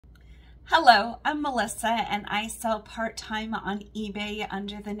Hello, I'm Melissa and I sell part-time on eBay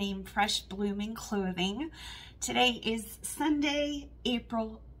under the name Fresh Blooming Clothing. Today is Sunday,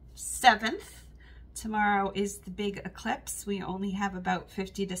 April 7th. Tomorrow is the big eclipse. We only have about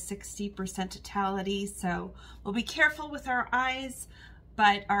 50 to 60% totality, so we'll be careful with our eyes,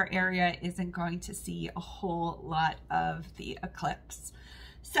 but our area isn't going to see a whole lot of the eclipse.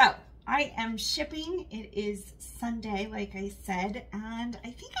 So I am shipping. It is Sunday, like I said, and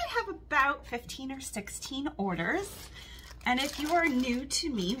I think I have about 15 or 16 orders. And if you are new to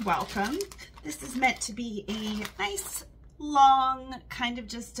me, welcome. This is meant to be a nice, long, kind of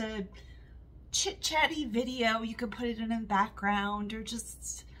just a chit-chatty video. You could put it in the background or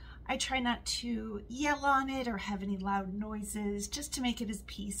just, I try not to yell on it or have any loud noises, just to make it as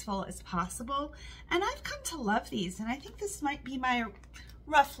peaceful as possible. And I've come to love these, and I think this might be my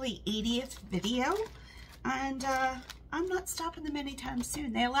roughly 80th video, and I'm not stopping them anytime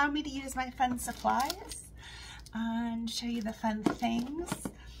soon. They allow me to use my fun supplies and show you the fun things.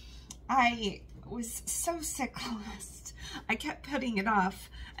 I was so sick last. I kept putting it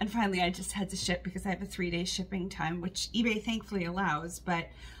off, and finally I just had to ship because I have a 3-day shipping time, which eBay thankfully allows, but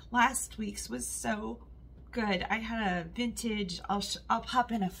last week's was so good. I had a vintage, I'll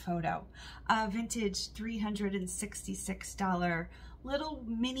pop in a photo, a vintage $366 little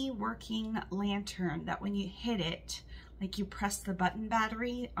mini working lantern that when you hit it, like you press the button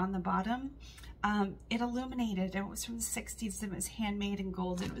battery on the bottom, it illuminated. It was from the 60s. It was handmade in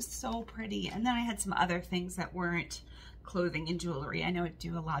gold. It was so pretty. And then I had some other things that weren't clothing and jewelry. I know I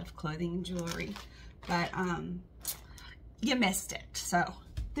do a lot of clothing and jewelry, but you missed it. So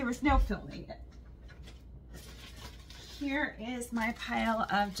there was no filming it. Here is my pile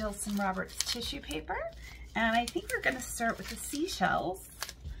of Jilson Roberts tissue paper. And I think we're going to start with the seashells.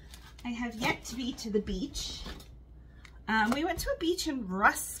 I have yet to be to the beach. We went to a beach in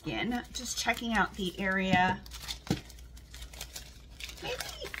Ruskin, just checking out the area maybe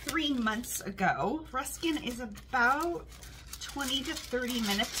 3 months ago. Ruskin is about 20 to 30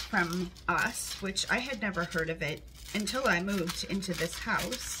 minutes from us, which I had never heard of it until I moved into this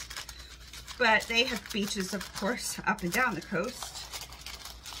house. But they have beaches, of course, up and down the coast.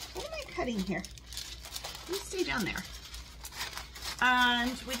 What am I cutting here? You stay down there.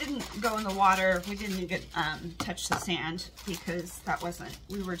 And we didn't go in the water. We didn't even touch the sand because that wasn't,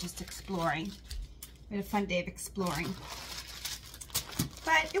 we were just exploring. We had a fun day of exploring.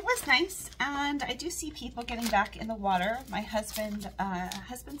 But it was nice, and I do see people getting back in the water. My husband's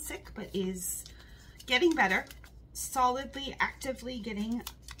sick, but is getting better. Solidly, actively getting,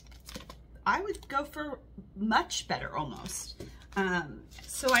 I would go for much better almost.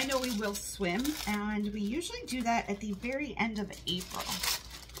 So I know we will swim, and we usually do that at the very end of April.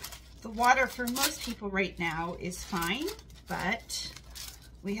 The water for most people right now is fine, but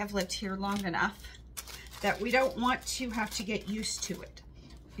we have lived here long enough that we don't want to have to get used to it.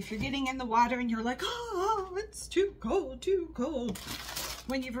 If you're getting in the water and you're like, oh, it's too cold, too cold.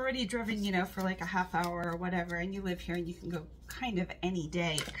 When you've already driven, you know, for like a half hour or whatever, and you live here and you can go kind of any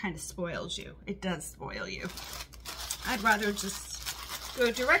day, it kind of spoils you. It does spoil you. I'd rather just go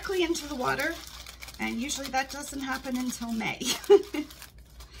directly into the water, and usually that doesn't happen until May.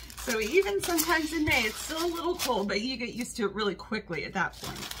 So even sometimes in May, it's still a little cold, but you get used to it really quickly at that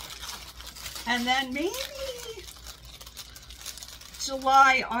point. And then maybe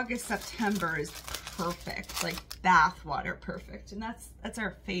July, August, September is perfect, like bath water perfect, and that's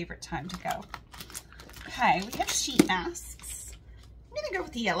our favorite time to go. Okay, we have sheet masks. I'm gonna go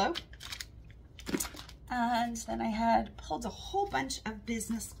with the yellow. And then I had pulled a whole bunch of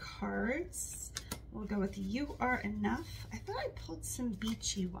business cards. We'll go with You Are Enough. I thought I pulled some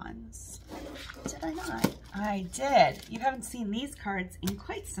beachy ones. Did I not? I did. You haven't seen these cards in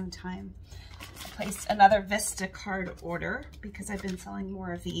quite some time. I placed another Vista card order because I've been selling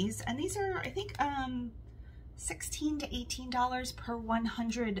more of these. And these are, I think, $16 to $18 per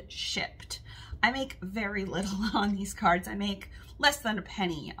 100 shipped. I make very little on these cards. I make less than a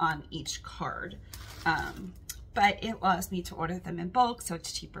penny on each card. But it allows me to order them in bulk, so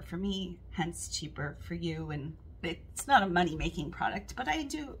it's cheaper for me, hence cheaper for you. And it's not a money-making product, but I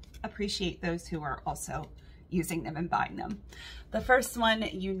do appreciate those who are also using them and buying them. The first one,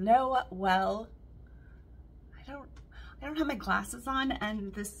 you know well, I don't have my glasses on,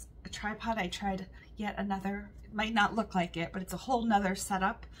 and this tripod, I tried yet another. It might not look like it, but it's a whole nother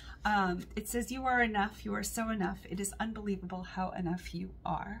setup. It says, you are enough, you are so enough. It is unbelievable how enough you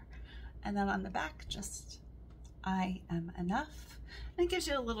are. And then on the back, just, I am enough. And it gives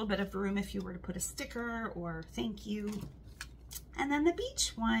you a little bit of room if you were to put a sticker or thank you. And then the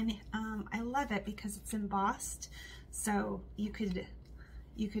beach one, I love it because it's embossed. So you could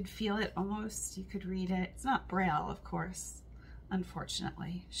You could feel it almost, you could read it. It's not Braille, of course,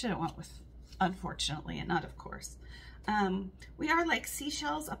 unfortunately. Should have went with unfortunately and not of course. We are like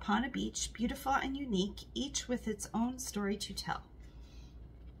seashells upon a beach, beautiful and unique, each with its own story to tell.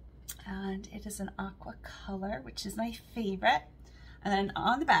 And it is an aqua color, which is my favorite. And then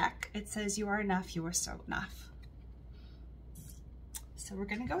on the back, it says, you are enough, you are so enough. So we're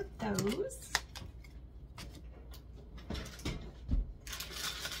gonna go with those.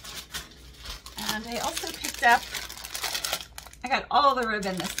 And I also picked up, I got all the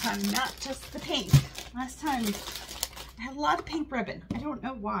ribbon this time, not just the pink. Last time I had a lot of pink ribbon. I don't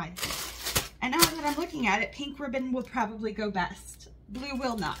know why. And now that I'm looking at it, pink ribbon will probably go best. Blue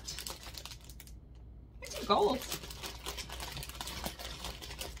will not. I do gold.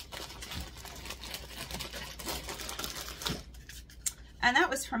 And that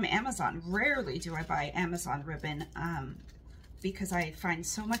was from Amazon. Rarely do I buy Amazon ribbon because I find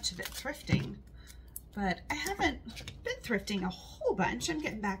so much of it thrifting. But I haven't been thrifting a whole bunch. I'm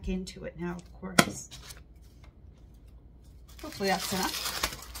getting back into it now, of course. Hopefully that's enough.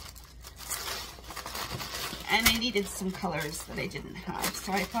 And I needed some colors that I didn't have.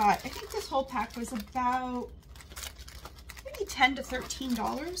 So I thought, I think this whole pack was about maybe $10 to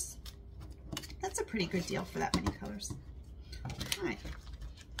 $13. That's a pretty good deal for that many colors. Hi.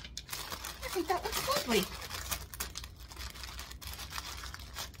 I think that looks lovely.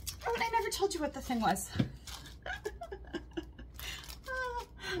 Oh, and I never told you what the thing was.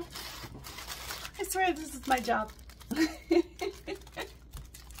 I swear this is my job.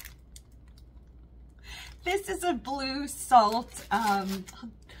 This is a blue salt.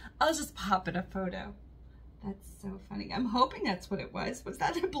 I'll just pop in a photo. That's so funny. I'm hoping that's what it was. Was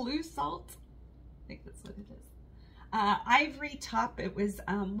that a blue salt? I think that's what it is. Ivory top. It was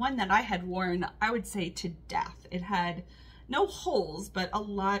one that I had worn, I would say, to death. It had no holes, but a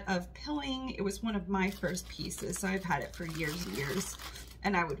lot of pilling. It was one of my first pieces, so I've had it for years and years,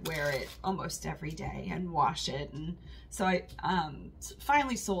 and I would wear it almost every day and wash it. And so I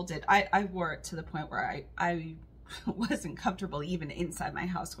finally sold it. I wore it to the point where I wasn't comfortable even inside my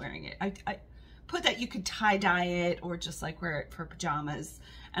house wearing it. I put that you could tie-dye it or just like wear it for pajamas,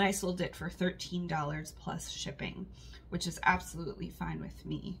 and I sold it for $13 plus shipping, which is absolutely fine with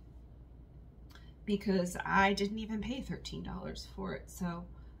me because I didn't even pay $13 for it. So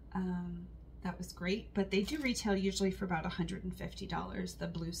that was great, but they do retail usually for about $150, the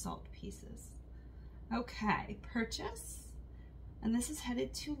blue salt pieces. Okay, purchase, and this is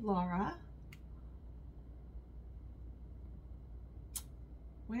headed to Laura.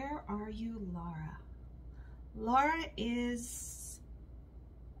 Where are you, Laura? Laura is,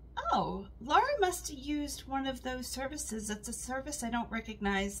 oh, Laura must have used one of those services. It's a service I don't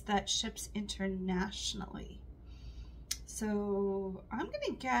recognize that ships internationally. So I'm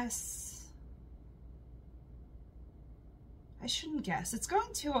gonna guess, I shouldn't guess. It's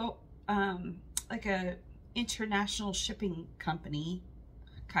going to like a international shipping company,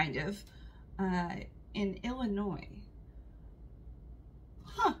 kind of, in Illinois.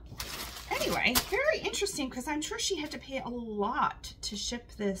 Huh. Anyway, very interesting because I'm sure she had to pay a lot to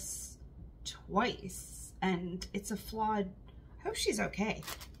ship this twice, and it's a flawed, I hope she's okay.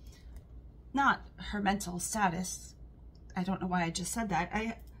 Not her mental status. I don't know why I just said that.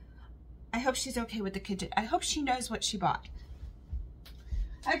 I hope she's okay with the kid. I hope she knows what she bought.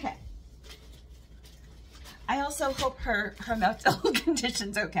 Okay. I also hope her mental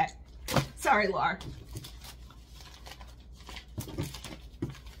condition's okay. Sorry, Laura.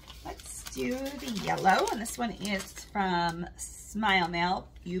 Let's do the yellow, and this one is from Smile Mail.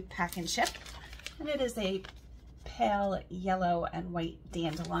 You pack and ship, and it is a pale yellow and white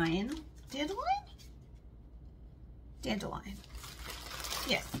dandelion. Dandelion? Dandelion.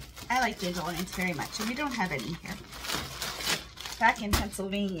 Yes, I like dandelions very much, and we don't have any here. Back in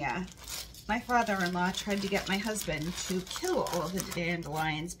Pennsylvania, my father-in-law tried to get my husband to kill all of the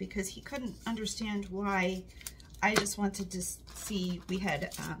dandelions because he couldn't understand why. I just wanted to see, we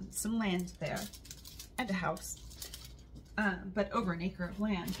had some land there and a house, but over an acre of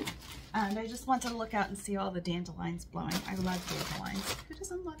land. And I just wanted to look out and see all the dandelions blowing. I love dandelions. Who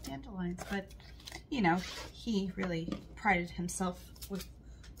doesn't love dandelions? But, you know, he really prided himself with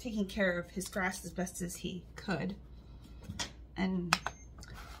taking care of his grass as best as he could. And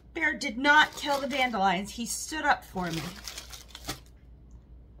Bear did not kill the dandelions. He stood up for me.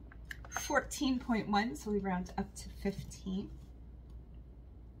 14.1, so we round up to 15.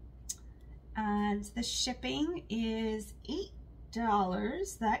 And the shipping is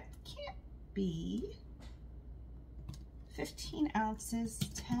 $8. That can't be. 15 ounces,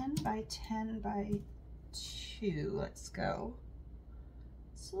 10 by 10 by 2. Let's go.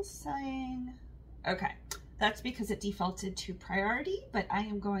 still saying, okay, that's because it defaulted to priority, but I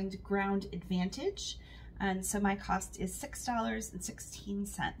am going to ground advantage. And so my cost is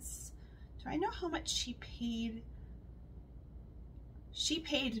 $6.16. Do I know how much she paid? She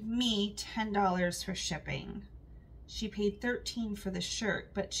paid me $10 for shipping. She paid $13 for the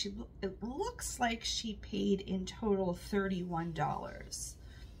shirt, but it looks like she paid in total $31.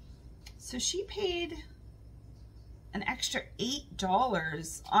 So she paid an extra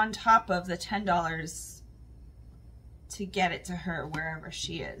 $8 on top of the $10 to get it to her wherever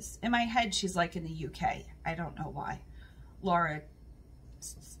she is. In my head, she's like in the UK. I don't know why. Laura,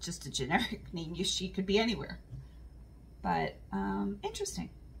 it's just a generic name. She could be anywhere. But interesting.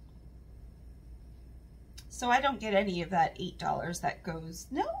 So I don't get any of that $8 that goes,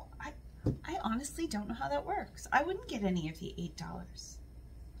 no, I honestly don't know how that works. I wouldn't get any of the $8.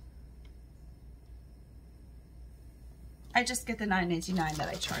 I just get the $9.99 that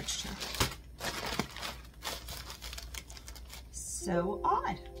I charged her. So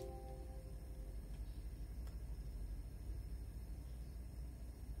odd.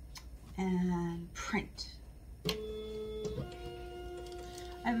 And print. I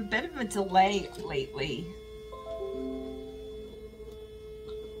have a bit of a delay lately.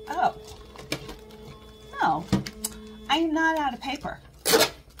 Oh. No. I am not out of paper.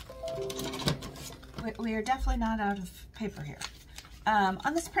 We are definitely not out of paper here.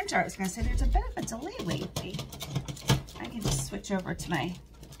 On this printer, I was going to say there's a bit of a delay lately. I can just switch over to my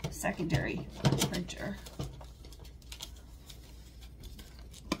secondary printer.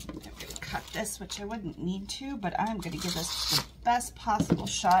 I'm going to cut this, which I wouldn't need to, but I'm going to give this the best possible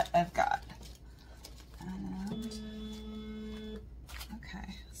shot I've got. And,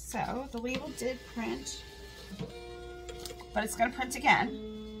 okay, so the label did print, but it's going to print again.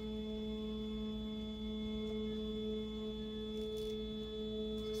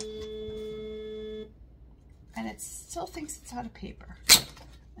 And it still thinks it's out of paper.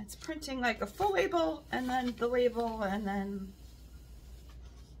 It's printing like a full label, and then the label, and then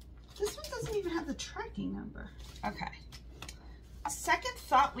this one doesn't even have the tracking number. Okay. Second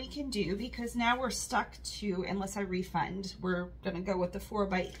thought we can do, because now we're stuck to, unless I refund, we're gonna go with the 4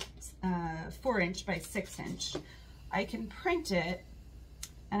 inch by 6 inch. I can print it,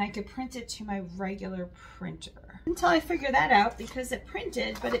 and I could print it to my regular printer. Until I figure that out, because it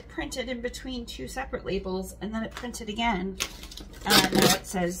printed, but it printed in between 2 separate labels, and then it printed again. And now it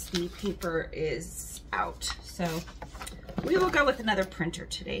says the paper is out. So we will go with another printer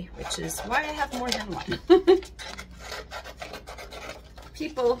today, which is why I have more than one.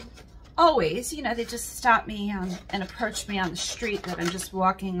 People always, you know, they just stop me and approach me on the street that I'm just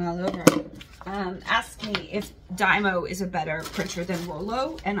walking all over. Ask me if Dymo is a better printer than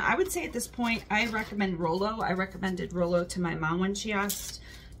Rollo, and I would say at this point I recommend Rollo. I recommended Rollo to my mom when she asked,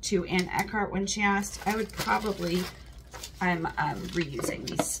 to Ann Eckhart when she asked. I would probably, I'm reusing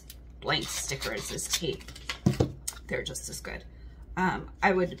these blank stickers as tape. They're just as good.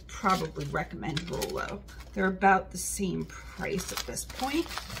 I would probably recommend Rollo. They're about the same price at this point,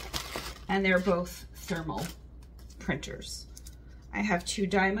 and they're both thermal printers. I have 2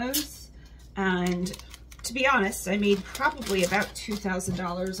 Dymos. And to be honest, I made probably about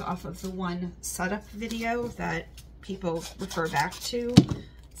 $2,000 off of the one setup video that people refer back to.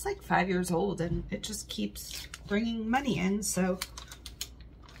 It's like 5 years old, and it just keeps bringing money in, so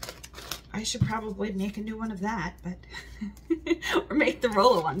I should probably make a new one of that, but or make the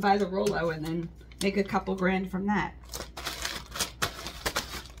Rollo one, buy the Rollo, and then make a couple grand from that.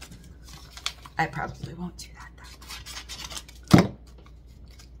 I probably won't do that.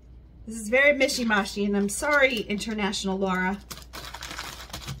 This is very mishy-mashy, and I'm sorry, International Laura,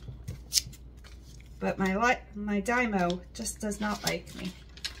 but my Dymo just does not like me.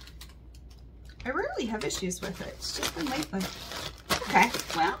 I rarely have issues with it. It's just been lately. Okay,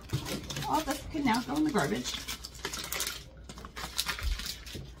 well, all this can now go in the garbage.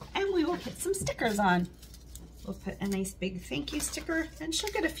 And we will put some stickers on. We'll put a nice big thank you sticker, and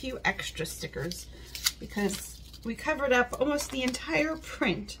she'll get a few extra stickers because we covered up almost the entire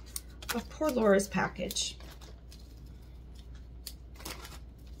print of poor Laura's package.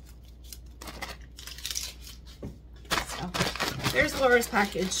 So there's Laura's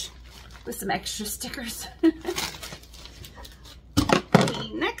package with some extra stickers.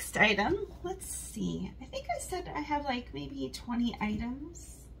 The next item, let's see. I think I said I have like maybe 20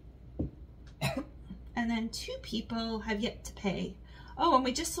 items. And then 2 people have yet to pay. Oh, and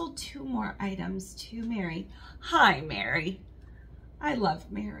we just sold 2 more items to Mary. Hi, Mary. I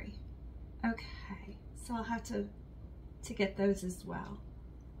love Mary. Okay, so I'll have to get those as well.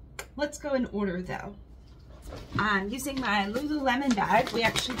 Let's go in order though. I'm using my Lululemon bag. We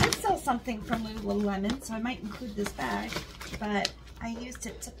actually did sell something from Lululemon, so I might include this bag, but I used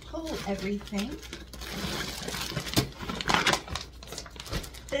it to pull everything.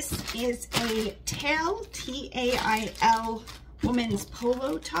 This is a tail, T-A-I-L, woman's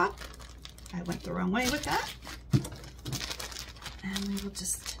polo top. I went the wrong way with that. And we will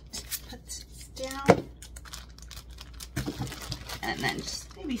just put this down. And then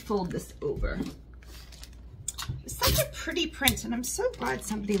just maybe fold this over. It's such a pretty print, and I'm so glad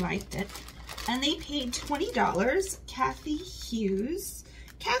somebody liked it. And they paid $20. Kathy Hughes.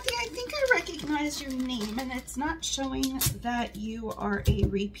 Kathy, I think I recognize your name, and it's not showing that you are a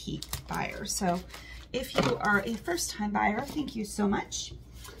repeat buyer. So if you are a first-time buyer, thank you so much.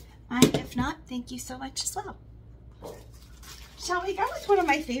 And if not, thank you so much as well. Shall we go with one of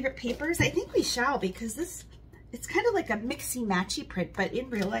my favorite papers? I think we shall, because this, it's kind of like a mixy-matchy print, but in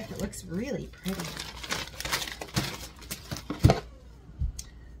real life it looks really pretty.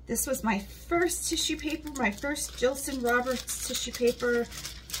 This was my first tissue paper, my first Jilson Roberts tissue paper,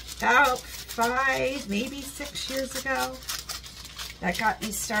 about 5, maybe 6 years ago. That got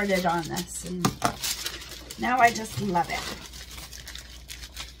me started on this, and now I just love it.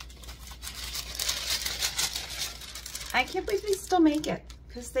 I can't believe they still make it,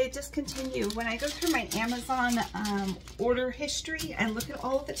 because they just continue. When I go through my Amazon order history and look at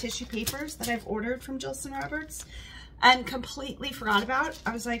all of the tissue papers that I've ordered from Jilson Roberts and completely forgot about,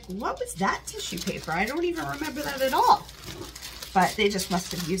 I was like, what was that tissue paper? I don't even remember that at all. But they just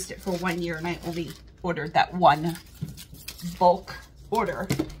must have used it for 1 year, and I only ordered that one bulk order.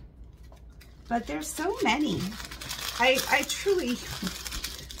 But there's so many. I truly,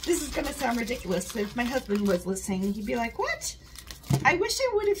 this is gonna sound ridiculous. If my husband was listening, he'd be like, what? I wish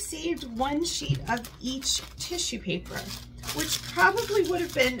I would have saved 1 sheet of each tissue paper, which probably would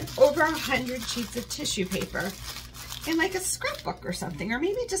have been over 100 sheets of tissue paper in like a scrapbook or something, or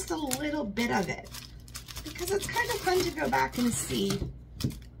maybe just a little bit of it, because it's kind of fun to go back and see.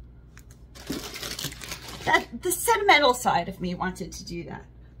 That the sentimental side of me wanted to do that,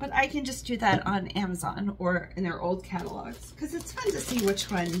 but I can just do that on Amazon or in their old catalogs, because it's fun to see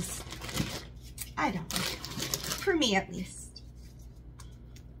which ones I don't like, for me at least.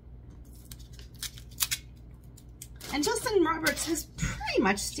 And Jilson Roberts has pretty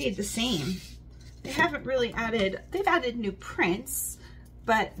much stayed the same. They haven't really added, they've added new prints,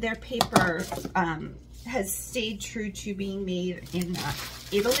 but their paper has stayed true to being made in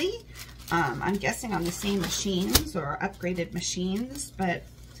Italy. I'm guessing on the same machines or upgraded machines, but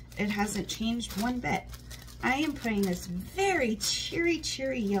it hasn't changed one bit. I am putting this very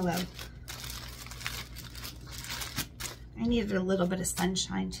cheery yellow. I needed a little bit of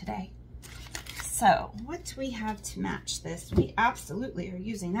sunshine today. So what do we have to match this? We absolutely are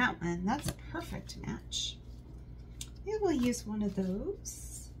using that one. That's a perfect match. We will use one of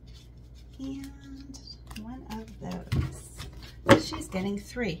those and one of those. She's getting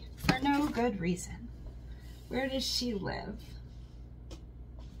 3 for no good reason. Where does she live?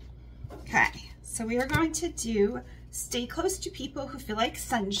 Okay, so we are going to do Stay Close to People Who Feel Like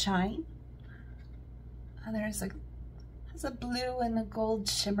Sunshine. And there's a blue and a gold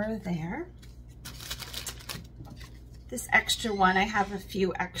shimmer there. This extra one, I have a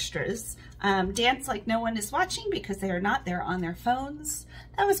few extras. Dance Like No One Is Watching, because they are not, they're on their phones.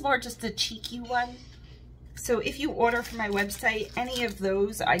 That was more just a cheeky one. So if you order from my website, any of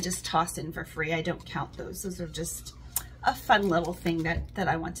those I just toss in for free. I don't count those. Those are just a fun little thing that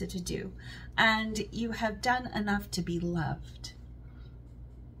I wanted to do. And You Have Done Enough to Be Loved.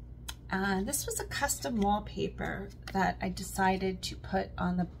 This was a custom wallpaper that I decided to put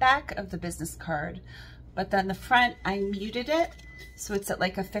on the back of the business card. But then the front, I muted it, so it's at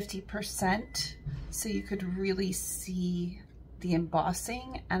like a 50%, so you could really see the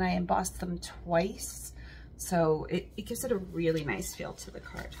embossing, and I embossed them twice, so it gives it a really nice feel to the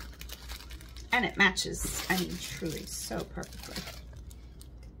card. And it matches, I mean, truly so perfectly.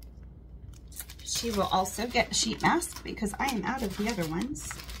 She will also get a sheet mask, because I am out of the other ones.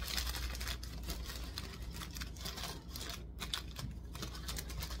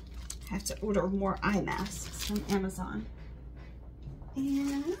 I have to order more eye masks from Amazon.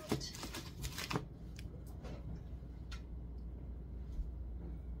 And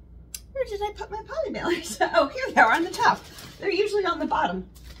where did I put my poly mailers? Oh, here they are on the top. They're usually on the bottom.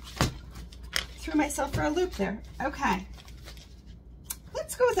 Threw myself for a loop there. Okay.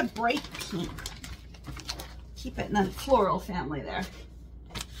 Let's go with a bright pink. Keep it in the floral family there.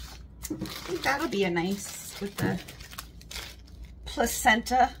 I think that'll be a nice with the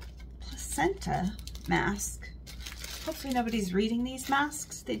placenta mask. Hopefully nobody's reading these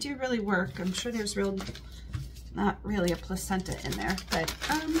masks. They do really work. I'm sure there's real Not really a placenta in there, but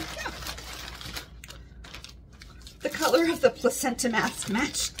yeah. The color of the placenta mask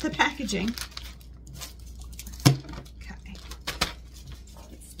matched the packaging. Okay,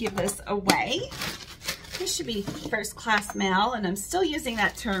 let's give this away. This should be first class mail, and I'm still using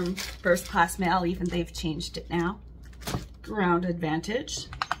that term first class mail, even they've changed it now. Ground advantage.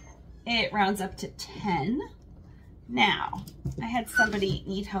 It rounds up to 10. Now, I had somebody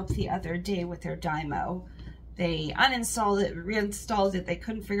need help the other day with their Dymo. They uninstalled it, reinstalled it, they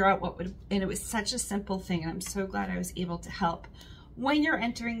couldn't figure out what would, and it was such a simple thing, and I'm so glad I was able to help. When you're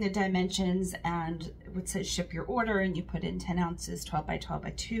entering the dimensions and it says ship your order and you put in 10 ounces, 12 by 12 by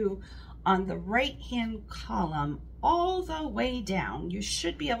 2, on the right-hand column, all the way down, you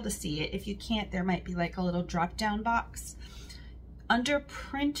should be able to see it. If you can't, there might be like a little drop-down box. Under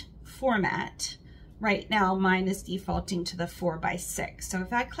print format, right now mine is defaulting to the 4 by 6. So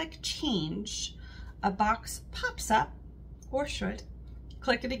if I click change, a box pops up, or should.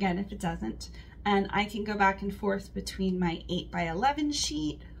 Click it again if it doesn't, and I can go back and forth between my 8 by 11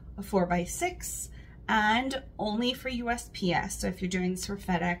 sheet, a 4 by 6, and only for USPS. So if you're doing this for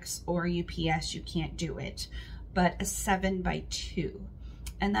FedEx or UPS, you can't do it, but a 7 by 2.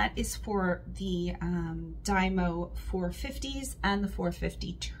 And that is for the Dymo 450s and the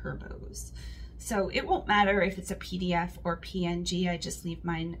 450 turbos. So it won't matter if it's a PDF or PNG, I just leave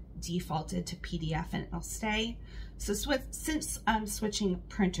mine defaulted to PDF and it'll stay. So since I'm switching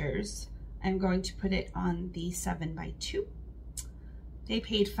printers, I'm going to put it on the 7 by 2. They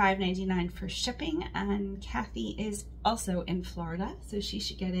paid $5.99 for shipping, and Kathy is also in Florida, so she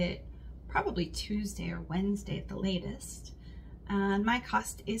should get it probably Tuesday or Wednesday at the latest. And my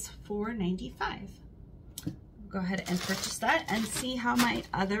cost is $4.95. Go ahead and purchase that and see how my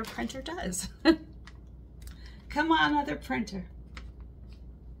other printer does. Come on, other printer.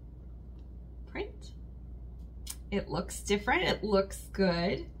 Print. It looks different. It looks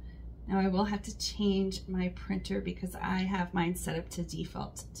good. Now I will have to change my printer because I have mine set up to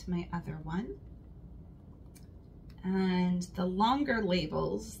default to my other one. And the longer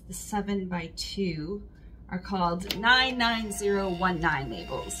labels, the 7 by 2, are called 99019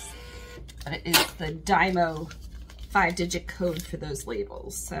 labels. That is the Dymo 5-digit code for those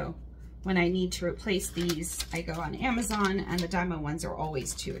labels. So when I need to replace these, I go on Amazon, and the Dymo ones are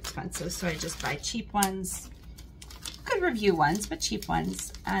always too expensive. So I just buy cheap ones, good review ones, but cheap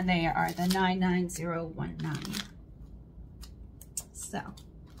ones. And they are the 99019. So,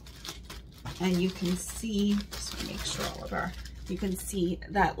 and you can see, just want to make sure all of our, you can see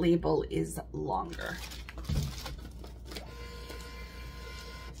that label is longer.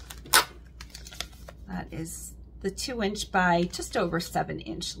 That is the 2-inch by just over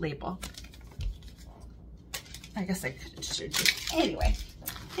 7-inch label. I guess I could have showed you. Anyway,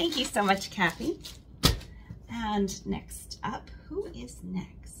 thank you so much, Kathy. And next up, who is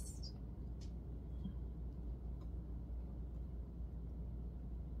next?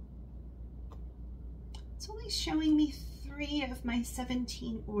 It's only showing me 3 of my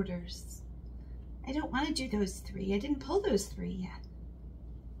 17 orders. I don't want to do those 3. I didn't pull those 3 yet.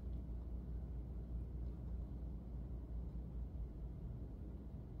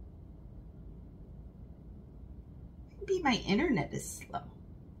 Maybe my internet is slow.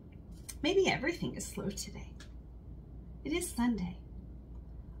 Maybe everything is slow today. It is Sunday.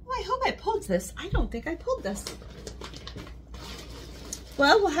 Oh, I hope I pulled this. I don't think I pulled this.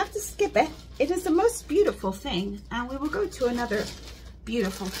 Well, we'll have to skip it. It is the most beautiful thing, and we will go to another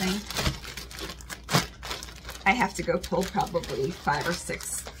beautiful thing. I have to go pull probably 5 or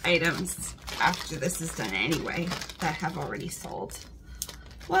 6 items after this is done anyway that have already sold.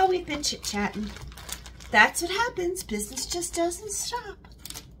 Well, we've been chit-chatting. That's what happens. Business just doesn't stop.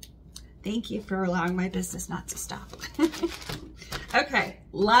 Thank you for allowing my business not to stop. Okay,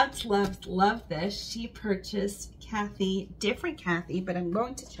 loved this. She purchased Kathy, different Kathy, but I'm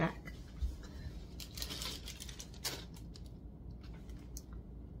going to check.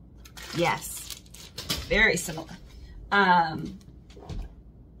 Yes, very similar.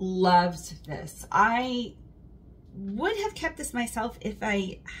 Loved this. I would have kept this myself if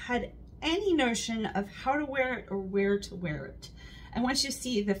I had any notion of how to wear it or where to wear it. And once you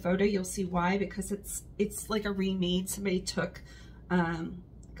see the photo, you'll see why, because it's like a remade. Somebody took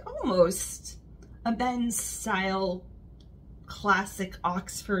almost a men's style classic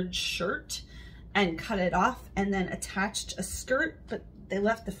Oxford shirt and cut it off and then attached a skirt, but they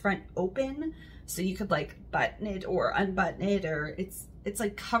left the front open so you could like button it or unbutton it, or it's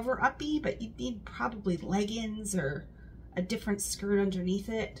like cover-uppy, but you'd need probably leggings or a different skirt underneath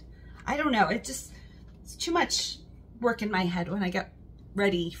it. I don't know, it's too much work in my head when I get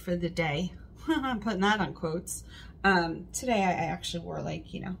ready for the day. I'm putting that on quotes. Today I actually wore,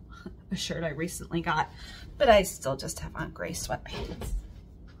 like, you know, a shirt I recently got, but I still just have on gray sweatpants.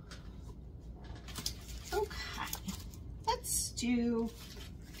 Okay, let's do,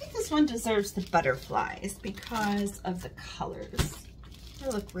 I think this one deserves the butterflies because of the colors. They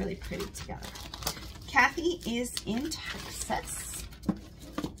look really pretty together. Kathy is in Texas.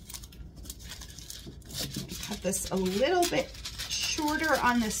 Cut this a little bit shorter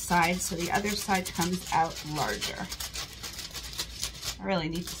on this side so the other side comes out larger. I really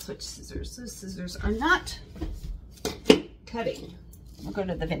need to switch scissors. Those scissors are not cutting. We'll go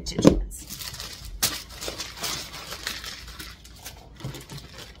to the vintage ones.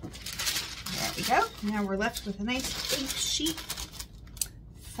 There we go. Now we're left with a nice big sheet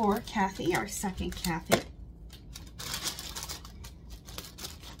for Kathy, our second Kathy.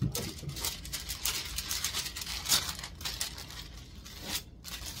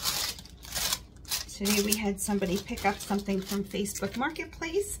 Today we had somebody pick up something from Facebook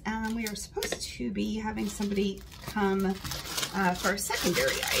Marketplace, and we are supposed to be having somebody come for a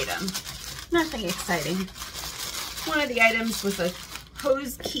secondary item. Nothing exciting. One of the items was a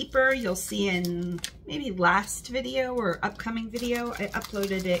hose keeper. You'll see in maybe last video or upcoming video. I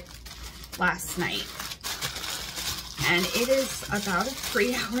uploaded it last night. And it is about a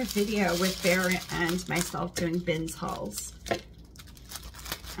 3-hour video with Bear and myself doing bins hauls.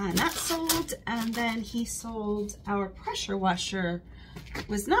 And that sold, and then he sold our pressure washer. It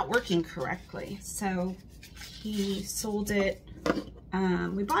was not working correctly, so he sold it.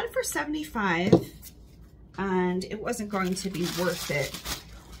 We bought it for $75, and it wasn't going to be worth it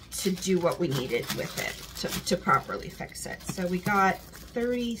to do what we needed with it to properly fix it. So we got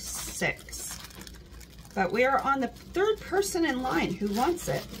 36, but we are on the third person in line who wants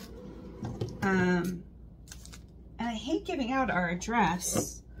it. And I hate giving out our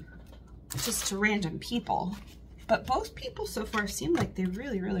address just to random people, but both people so far seemed like they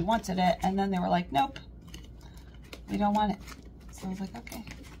really, really wanted it, and then they were like, nope, we don't want it. So I was like, okay.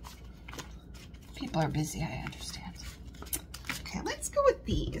 People are busy, I understand. Okay, let's go with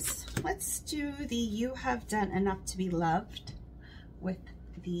these. Let's do the You Have Done Enough to Be Loved with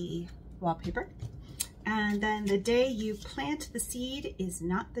the wallpaper. And then The Day You Plant the Seed is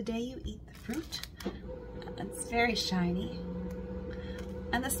Not the Day You Eat the Fruit. It's very shiny.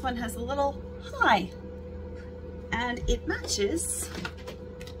 And this one has a little hi, and it matches.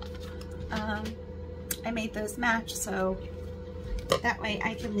 I made those match, so that way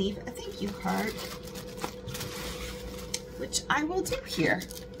I can leave a thank you card, which I will do here.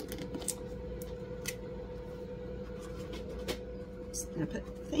 Just gonna put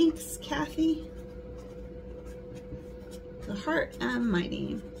thanks, Kathy, the heart and my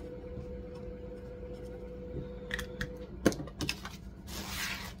name.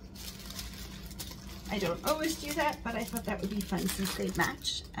 I don't always do that, but I thought that would be fun since they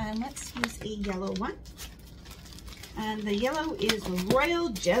match. And let's use a yellow one. And the yellow is Royal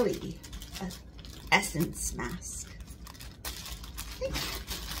Jelly Essence Mask. I think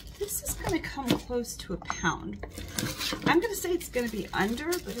this is going to come close to a pound. I'm going to say it's going to be under,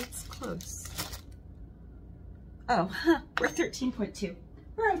 but it's close. Oh, we're 13.2.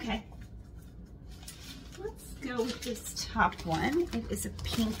 We're okay. Let's go with this top one. It is a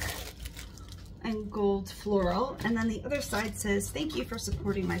pink and gold floral, and then the other side says thank you for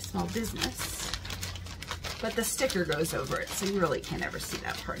supporting my small business, but the sticker goes over it, so you really can't ever see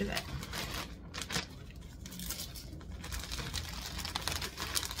that part of it.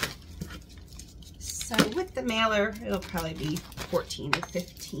 So with the mailer, it'll probably be 14 to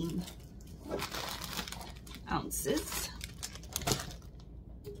 15 ounces.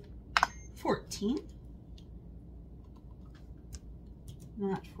 14.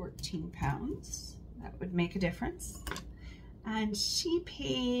 Not 14 pounds. That would make a difference. And she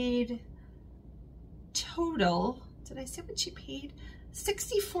paid total, did I say what she paid?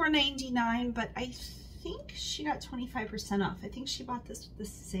 $64.99, but I think she got 25% off. I think she bought this with the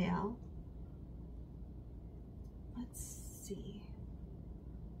sale. Let's see.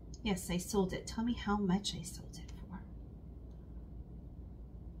 Yes, I sold it. Tell me how much I sold it for.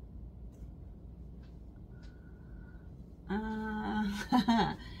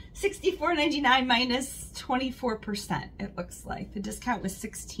 $64.99 minus 24%, it looks like. The discount was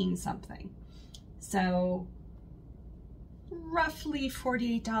 16 something. So roughly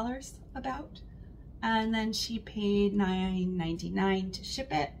 $48 about. And then she paid $9.99 to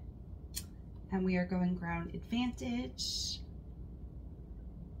ship it. And we are going Ground Advantage.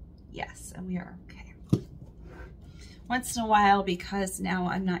 Yes, and we are okay. Once in a while, because now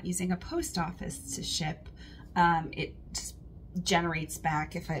I'm not using a post office to ship, it just generates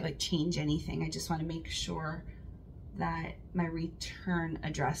back if I like change anything. I just want to make sure that my return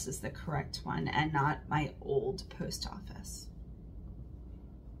address is the correct one and not my old post office.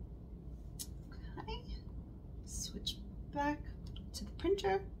 Okay, switch back to the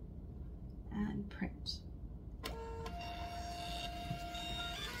printer and print.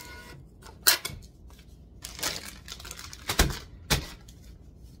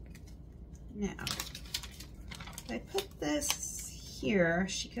 Now, if I put this here,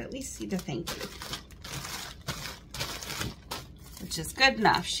 she could at least see the thank you, which is good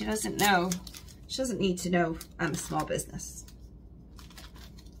enough. She doesn't need to know I'm a small business.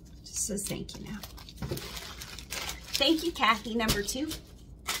 It just says thank you now. Thank you, Kathy, number 2.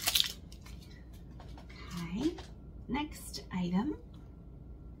 Okay, next item.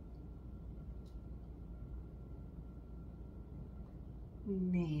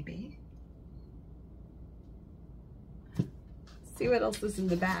 Maybe. See what else is in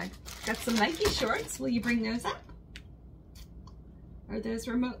the bag. Got some Nike shorts. Will you bring those up? Are those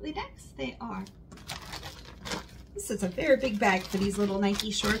remotely next? They are. This is a very big bag for these little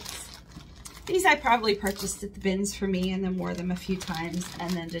Nike shorts. These I probably purchased at the bins for me and then wore them a few times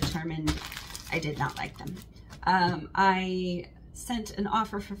and then determined I did not like them. I sent an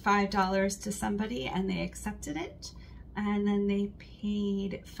offer for $5 to somebody and they accepted it, and then they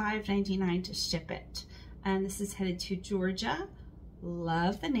paid $5.99 to ship it. And this is headed to Georgia.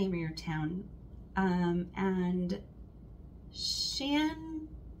 Love the name of your town. And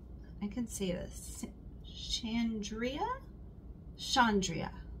I can say this, Chandria? Chandria.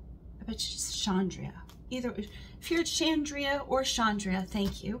 I bet you it's Chandria. Either, if you're Chandria or Chandria,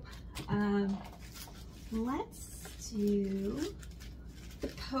 thank you. Let's do the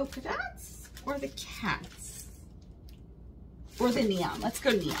polka dots or the cats or the neon. Let's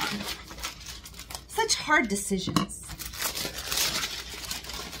go neon. Such hard decisions.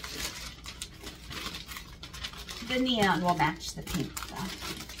 The neon will match the pink though.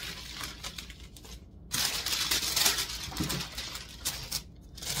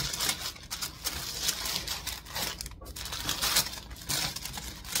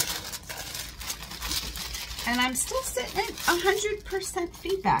 And I'm still sitting at 100%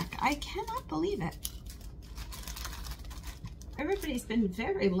 feedback. I cannot believe it. Everybody's been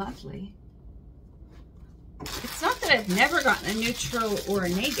very lovely. It's not that I've never gotten a neutral or a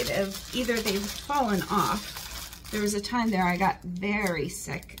negative. Either they've fallen off. There was a time there I got very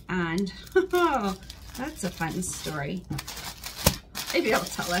sick, and oh, that's a fun story. Maybe I'll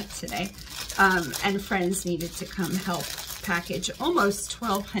tell that today. And friends needed to come help package almost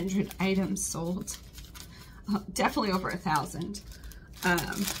 1,200 items sold. Definitely over 1,000. And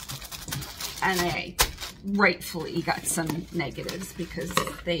I rightfully got some negatives because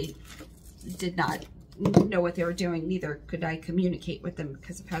they did not know what they were doing. Neither could I communicate with them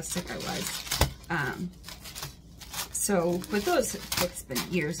because of how sick I was. So, but those, it's been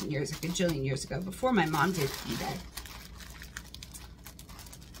years and years, like a gajillion years ago, before my mom did eBay.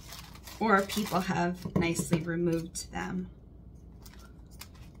 Or people have nicely removed them,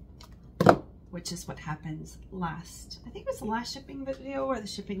 which is what happens last. I think it was the last shipping video or the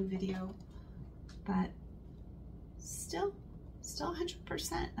shipping video, but still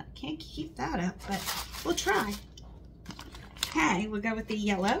 100%. I can't keep that up, but we'll try. Okay, we'll go with the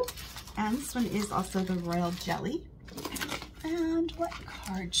yellow, and this one is also the royal jelly. And what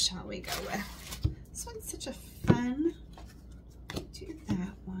card shall we go with? This one's such a fun. Do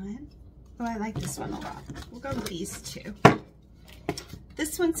that one. Oh, I like this one a lot. We'll go with these two.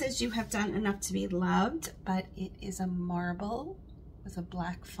 This one says you have done enough to be loved, but it is a marble with a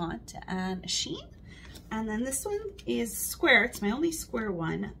black font and a sheen. And then this one is square. It's my only square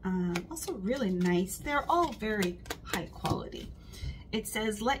one. Also really nice. They're all very high quality. It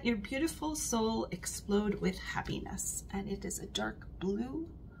says, let your beautiful soul explode with happiness. And it is a dark blue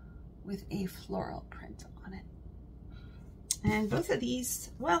with a floral print on it. And both of these,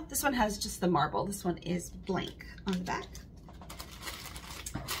 well, this one has just the marble. This one is blank on the back.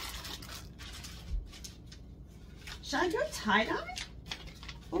 Should I go tie-dye?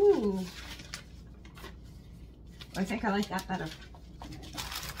 Ooh. I think I like that better.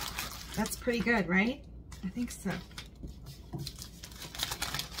 That's pretty good, right? I think so.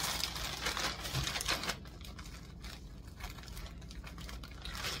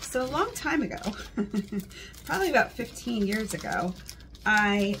 So a long time ago, probably about 15 years ago,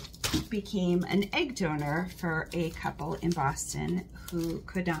 I became an egg donor for a couple in Boston who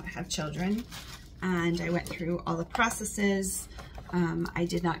could not have children. And I went through all the processes. I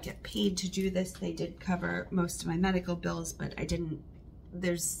did not get paid to do this. They did cover most of my medical bills, but I didn't,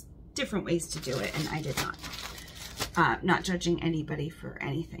 there's different ways to do it, and I did not. Not judging anybody for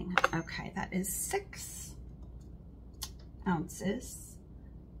anything. Okay, that is 6 ounces.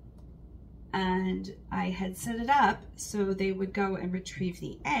 And I had set it up so they would go and retrieve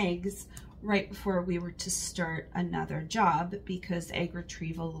the eggs right before we were to start another job, because egg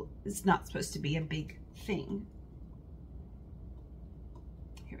retrieval is not supposed to be a big thing.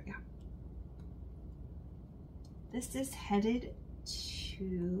 Here we go. This is headed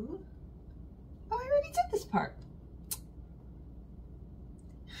to, oh, I already did this part.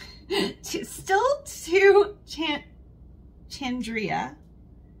 Still to Chandria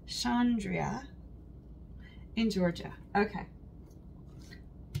in Georgia. Okay.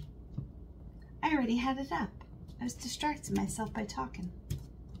 I already had it up. I was distracting myself by talking.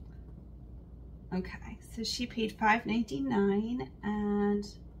 Okay, so she paid $5.99, and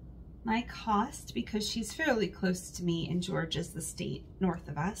my cost, because she's fairly close to me and Georgia's the state north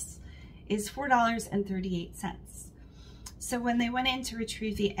of us, is $4.38. So when they went in to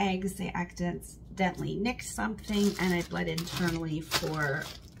retrieve the eggs, they accidentally nicked something, and I bled internally for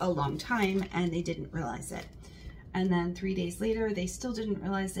a long time, and they didn't realize it. And then 3 days later, they still didn't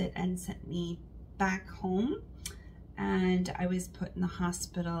realize it and sent me back home, and I was put in the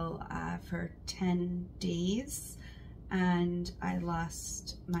hospital for 10 days, and I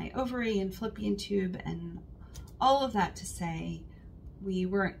lost my ovary and fallopian tube, and all of that to say we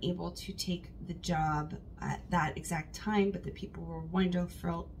weren't able to take the job at that exact time, but the people were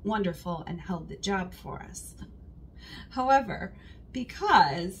wonderful and held the job for us. However,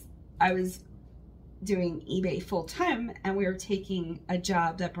 because I was doing eBay full-time and we were taking a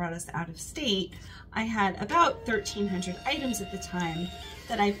job that brought us out of state, I had about 1,300 items at the time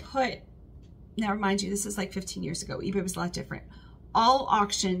that I put, now mind you, this is like 15 years ago, eBay was a lot different, all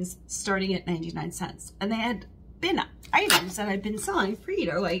auctions starting at 99 cents. And they had been items that I'd been selling for,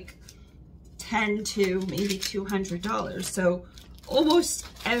 you know, like $10 to maybe $200. So almost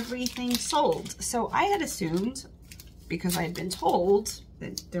everything sold. So I had assumed, because I had been told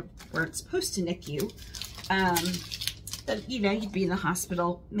that they weren't supposed to nick you, that, you know, you'd be in the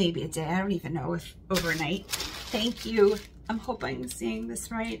hospital maybe a day. I don't even know if overnight. Thank you. I'm hoping I'm saying this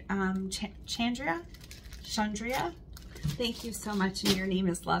right. Chandria? Thank you so much, and your name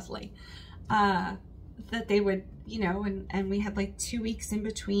is lovely. That they would, you know, and we had like 2 weeks in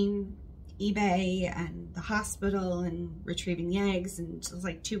between eBay and the hospital and retrieving the eggs, and it was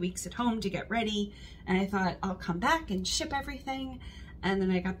like 2 weeks at home to get ready. And I thought I'll come back and ship everything. And then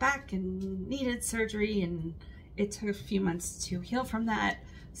I got back and needed surgery, and it took a few months to heal from that.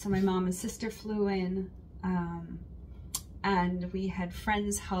 So my mom and sister flew in, and we had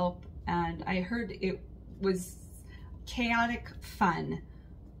friends help, and I heard it was chaotic fun,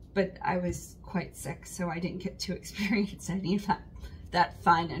 but I was quite sick, so I didn't get to experience any of that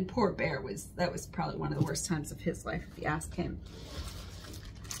fun. And poor Bear, that was probably one of the worst times of his life, if you ask him.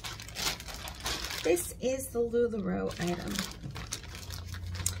 This is the LuLaRoe item.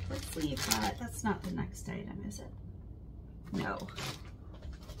 Let's leave that. That's not the next item, is it? No.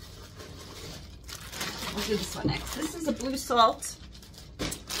 We'll do this one next. This is a blue salt.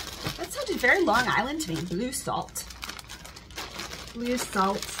 That sounded very Long Island to me. Blue salt. Blue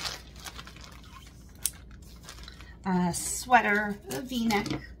salt. Sweater, a V-neck.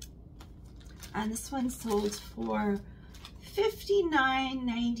 And this one sold for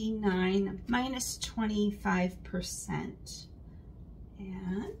 $59.99 minus 25%.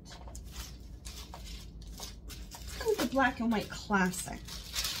 And it's the black and white classic.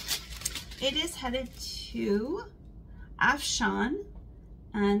 It is headed to Afshan,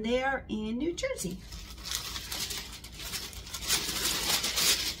 and they are in New Jersey.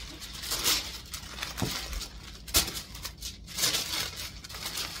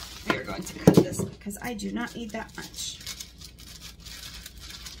 We are going to cut this because I do not need that much.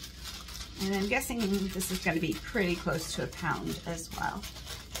 And I'm guessing this is going to be pretty close to a pound as well.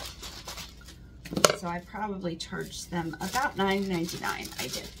 So I probably charged them about $9.99. I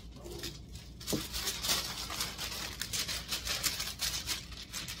did.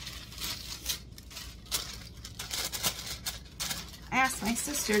 I asked my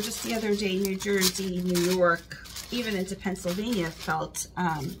sister just the other day, New Jersey, New York, even into Pennsylvania felt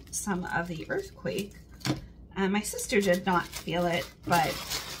some of the earthquake. My sister did not feel it, but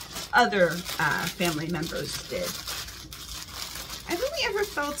other family members did. I've only ever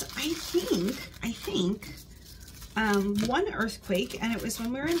felt, I think, one earthquake, and it was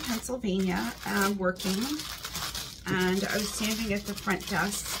when we were in Pennsylvania working, and I was standing at the front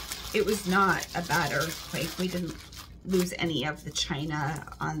desk. It was not a bad earthquake. We didn't lose any of the china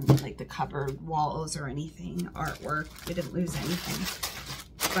on like the cupboard walls or anything, artwork. We didn't lose anything.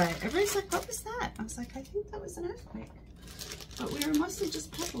 but everybody's like, what was that? I was like, I think that was an earthquake. But we were mostly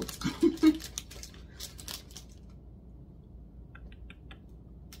just puzzled.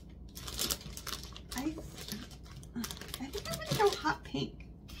 I think I'm gonna go hot pink.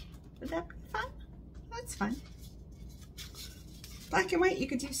 Would that be fun? That's fun. Black and white, you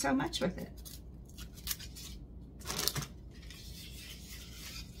could do so much with it.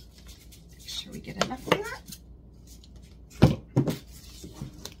 Make sure we get enough of that.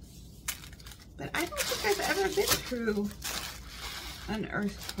 But I don't think I've ever been through an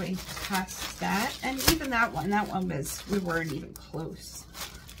earthquake past that. And even that one was, we weren't even close.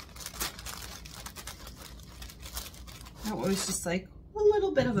 That one was just like a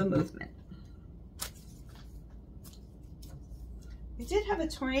little bit of a movement. We did have a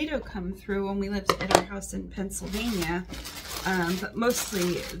tornado come through when we lived at our house in Pennsylvania, but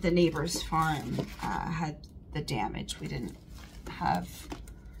mostly the neighbor's farm had the damage. We didn't have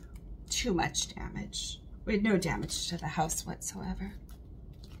too much damage. We had no damage to the house whatsoever.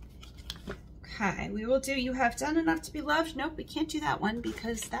 Okay, we will do You Have Done Enough to Be Loved. Nope, we can't do that one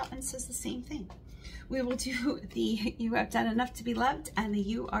because that one says the same thing. We will do the You Have Done Enough to Be Loved and the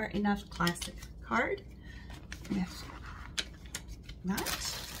You Are Enough Classic card. If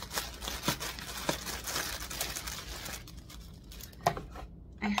not,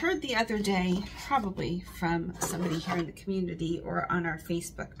 I heard the other day, probably from somebody here in the community or on our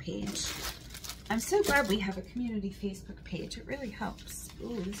Facebook page. I'm so glad we have a community Facebook page. It really helps.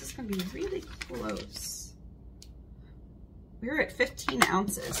 Ooh, this is going to be really close. We're at 15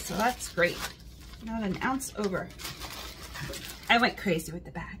 ounces, so that's great. Not an ounce over. I went crazy with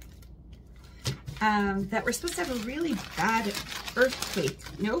the bag. That we're supposed to have a really bad earthquake.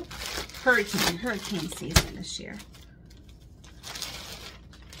 Nope. Hurricane season this year.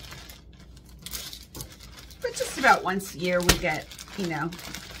 But just about once a year we get, you know,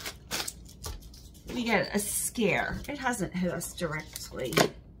 we get a scare. It hasn't hit us directly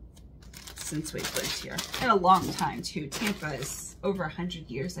since we've lived here. In a long time too. Tampa is over 100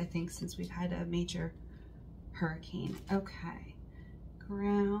 years, I think, since we've had a major hurricane. Okay.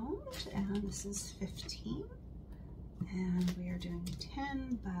 Ground, and this is 15. And we are doing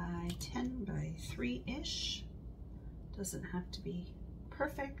 10 by 10 by 3-ish. Doesn't have to be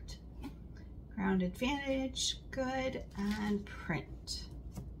perfect. Ground Advantage, good, and print.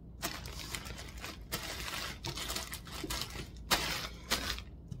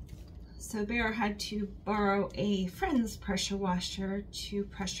 So Bear had to borrow a friend's pressure washer to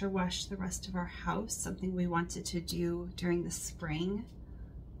pressure wash the rest of our house, something we wanted to do during the spring.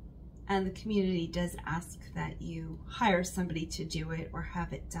 And the community does ask that you hire somebody to do it or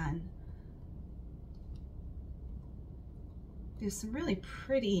have it done. There's some really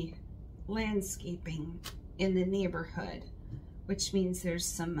pretty landscaping in the neighborhood, which means there's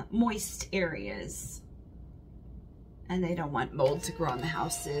some moist areas. And they don't want mold to grow on the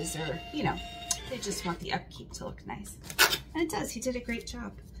houses, or, you know, they just want the upkeep to look nice. And it does. He did a great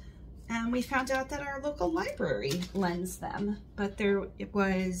job. And we found out that our local library lends them, but it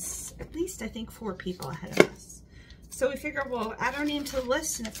was at least, I think, 4 people ahead of us. So we figure we'll add our name to the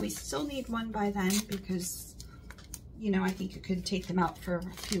list, and if we still need one by then, because, you know, I think you could take them out for a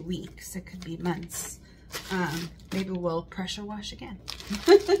few weeks. It could be months. Maybe we'll pressure wash again.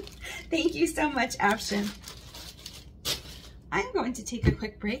 Thank you so much, Afshin. I'm going to take a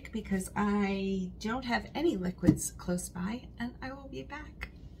quick break because I don't have any liquids close by, and I will be back.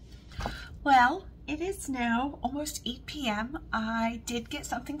 Well, it is now almost 8 p.m. I did get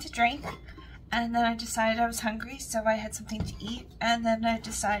something to drink, and then I decided I was hungry, so I had something to eat, and then I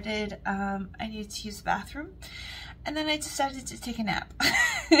decided I needed to use the bathroom, and then I decided to take a nap.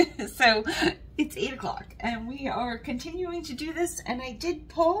 So it's 8 o'clock, and we are continuing to do this, and I did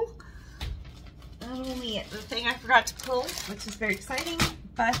pull not only the thing I forgot to pull, which is very exciting,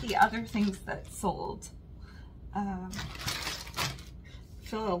 but the other things that sold.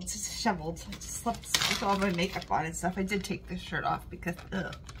 Filled, disheveled. I just slept with all my makeup on and stuff. I did take this shirt off because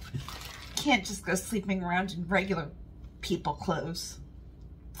can't just go sleeping around in regular people clothes.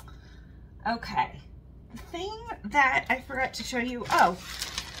 Okay, the thing that I forgot to show you, oh,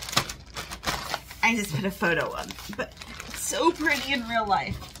 I just put a photo up, but it's so pretty in real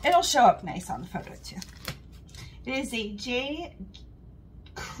life. It'll show up nice on the photo too. It is a J.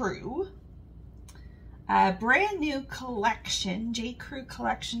 Crew brand new collection, J. Crew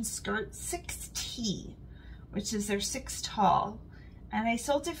collection skirt 6T, which is their 6 tall. And I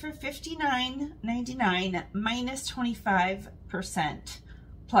sold it for $59.99 minus 25%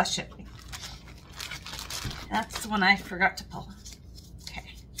 plus shipping. That's the one I forgot to pull.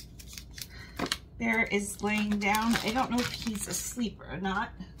 Okay. Bear is laying down. I don't know if he's asleep or not,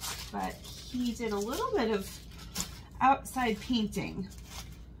 but he did a little bit of outside painting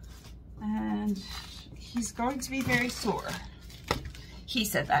and he's going to be very sore. He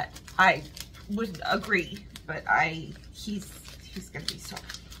said that. I would agree, but he's gonna be sore.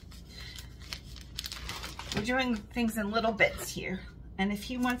 We're doing things in little bits here, and if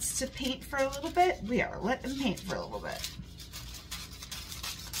he wants to paint for a little bit, we are letting him paint for a little bit.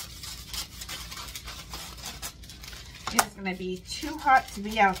 It's gonna be too hot to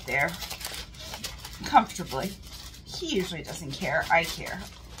be out there comfortably. He usually doesn't care. I care.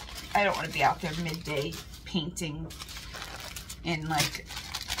 I don't want to be out there midday painting in like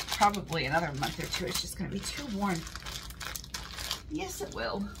probably another month or two. It's just going to be too warm. Yes, it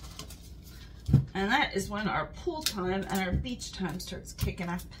will. And that is when our pool time and our beach time starts kicking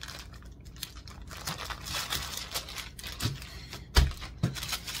up.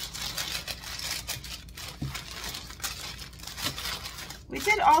 We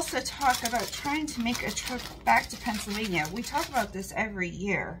did also talk about trying to make a trip back to Pennsylvania. We talk about this every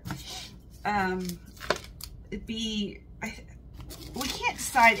year. We can't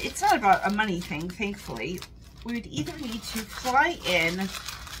decide. It's not about a money thing, thankfully. We'd either need to fly in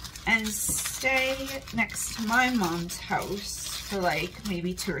and stay next to my mom's house for like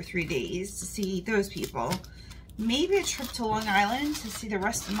maybe 2 or 3 days to see those people. Maybe a trip to Long Island to see the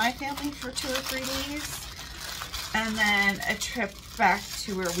rest of my family for 2 or 3 days. And then a trip back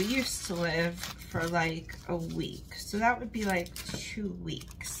to where we used to live for like a week. So that would be like 2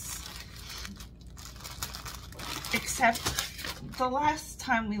 weeks. Except the last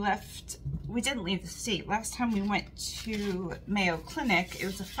time we left, we didn't leave the state. Last time we went to Mayo Clinic, it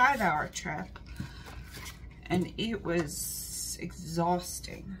was a 5-hour trip. And it was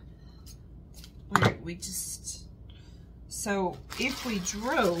exhausting. We just... So if we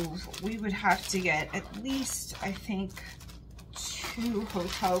drove, we would have to get at least, I think, 2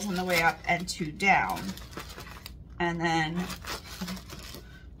 hotels on the way up and 2 down. And then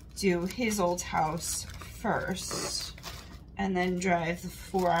do his old house first. And then drive the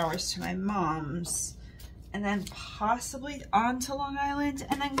 4 hours to my mom's. And then possibly on to Long Island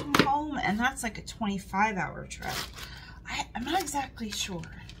and then come home. And that's like a 25-hour trip. I'm not exactly sure.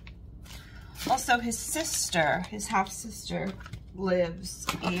 Also, his sister, his half-sister, lives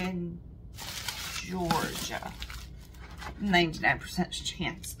in Georgia. 99%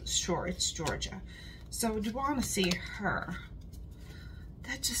 chance, sure, it's Georgia. So do you want to see her?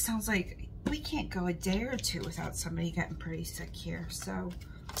 That just sounds like we can't go a day or 2 without somebody getting pretty sick here. So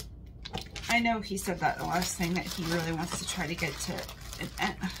I know he said that the last thing that he really wants to try to get to.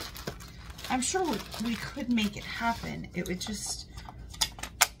 And I'm sure we could make it happen. It would just...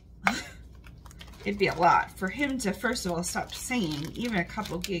 It'd be a lot for him to, first of all, stop singing. Even a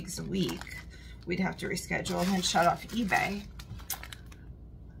couple gigs a week, we'd have to reschedule and then shut off eBay.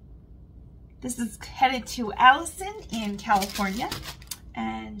 This is headed to Allison in California,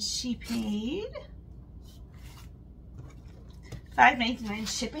 and she paid $5.99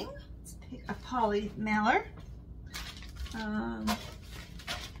 shipping. Let's pick a poly mailer.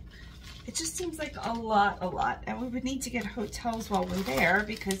 It just seems like a lot. And we would need to get hotels while we're there,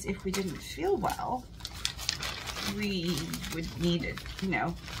 because if we didn't feel well, we would need a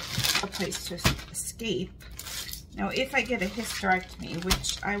place to escape. Now, if I get a hysterectomy,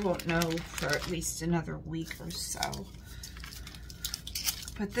 which I won't know for at least another week or so.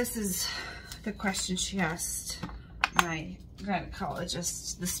 But this is the question she asked my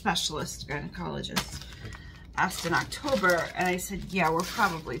gynecologist, the specialist gynecologist. Asked in October, and I said, yeah, we're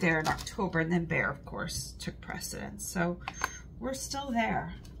probably there in October, and then Bear, of course, took precedence. So we're still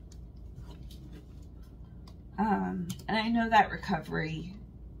there. And I know that recovery,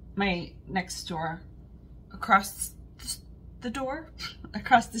 my next door, across the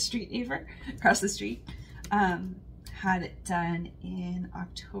street, had it done in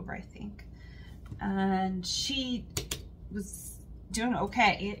October, I think. And she was doing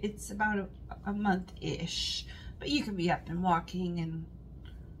okay. It's about a month-ish, but you can be up and walking, and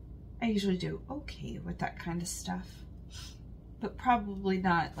I usually do okay with that kind of stuff, but probably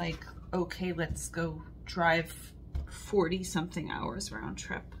not like, okay, let's go drive 40-something hours round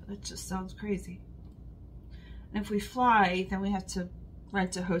trip. That just sounds crazy. And if we fly, then we have to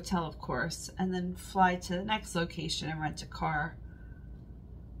rent a hotel, of course, and then fly to the next location and rent a car.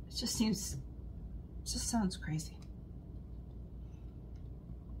 It just sounds crazy.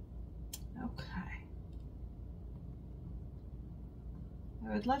 Okay.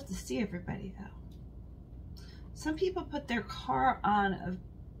 I would love to see everybody, though. Some people put their car on a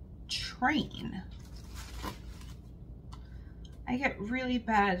train. I get really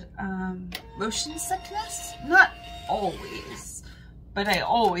bad motion sickness. Not always, but I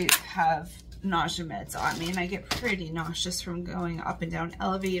always have nausea meds on me, and I get pretty nauseous from going up and down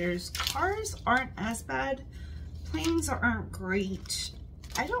elevators. Cars aren't as bad. Planes aren't great.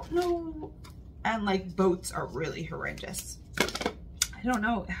 I don't know, and like boats are really horrendous. I don't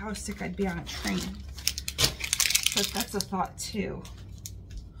know how sick I'd be on a train, but that's a thought too.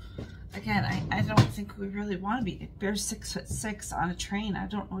 Again, I don't think we really want to be. Bear's 6'6" on a train. I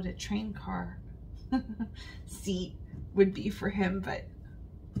don't know what a train car seat would be for him, but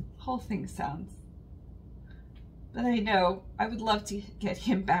whole thing sounds. But I know I would love to get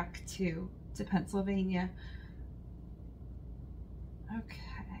him back to Pennsylvania.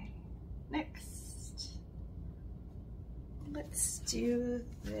 Okay, next. Let's do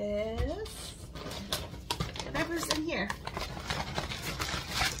this. Whatever's in here.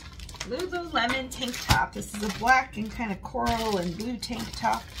 Lululemon tank top. This is a black and kind of coral and blue tank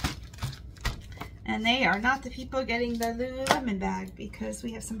top. And they are not the people getting the Lululemon bag, because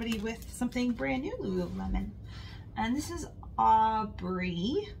we have somebody with something brand new Lululemon. And this is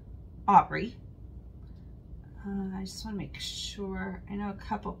Aubrey. I just want to make sure. I know a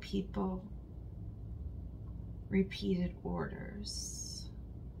couple people repeated orders.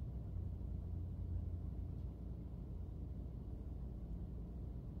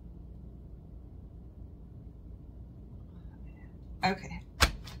 Okay,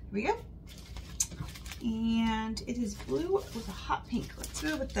 here we go. And it is blue with a hot pink. Let's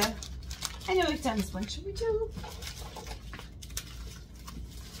go with the, I know we've done this one. Should we do?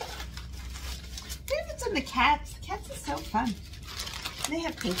 We haven't done the cats. The cats are so fun. They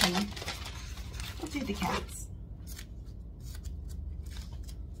have pink in them. We'll do the cats.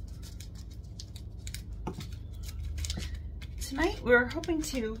 Tonight we're hoping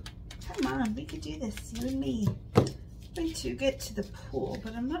to, come on, we could do this, you and me. Going to get to the pool,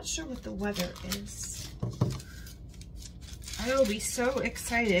 but I'm not sure what the weather is. I will be so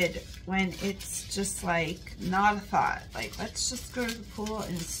excited when it's just like not a thought. Like, let's just go to the pool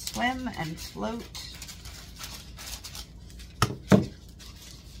and swim and float.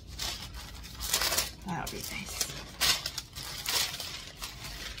 That'll be nice.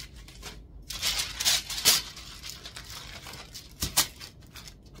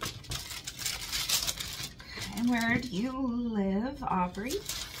 And where do you live, Aubrey?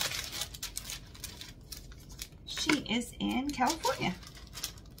 She is in California.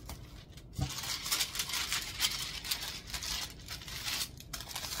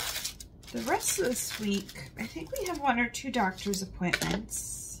 The rest of this week, I think we have 1 or 2 doctor's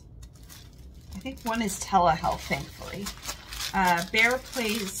appointments. I think one is telehealth, thankfully. Bear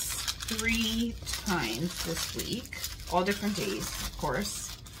plays 3 times this week, all different days, of course.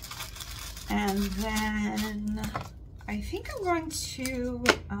 And then I think I'm going to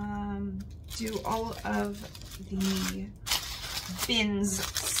do all of the bins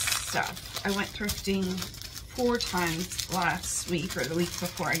stuff. I went thrifting 4 times last week, or the week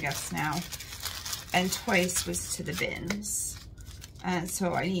before, I guess now, and twice was to the bins. And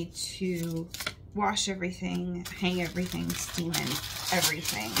so I need to wash everything, hang everything, steam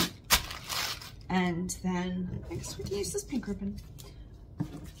everything. And then I guess we can use this pink ribbon.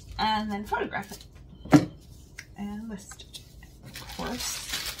 And then photograph it and list it, of course.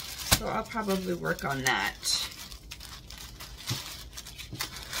 So I'll probably work on that.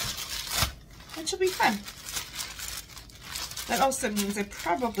 Which will be fun. That also means I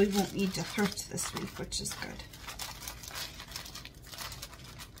probably won't need to thrift this week, which is good.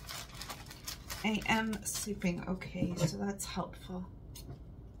 I am sleeping okay, so that's helpful.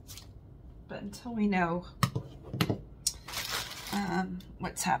 But until we know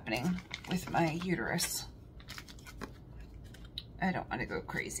what's happening with my uterus, I don't want to go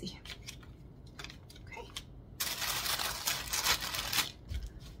crazy. Okay.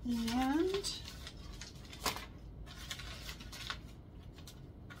 And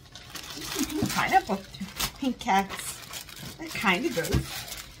pink pineapple, pink cats. That kind of goes.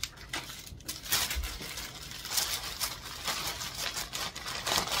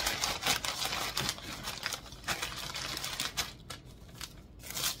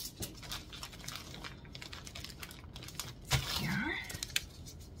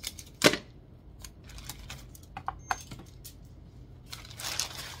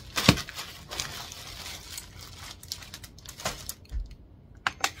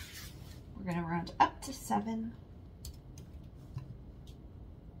 We're going to round up to 7.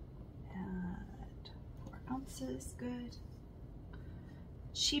 And 4 ounces, good.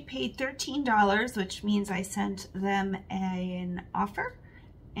 She paid $13, which means I sent them an offer,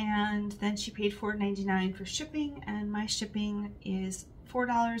 and then she paid $4.99 for shipping, and my shipping is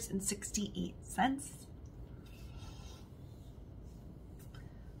 $4.68.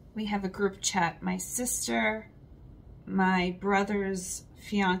 We have a group chat, my sister, my brother's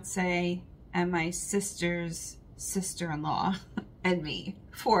fiance, and my sister's sister-in-law, and me,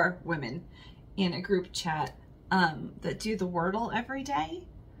 4 women in a group chat that do the Wordle every day.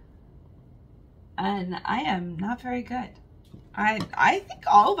 And I am not very good. I think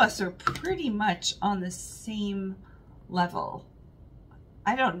all of us are pretty much on the same level.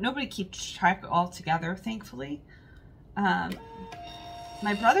 Nobody keeps track all together, thankfully.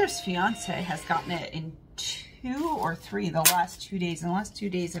 My brother's fiance has gotten it in 2 or 3 the last 2 days, and the last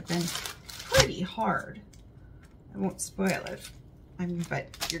 2 days have been pretty hard. I won't spoil it,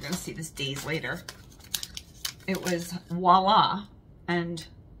 but you're going to see this days later. It was voila, and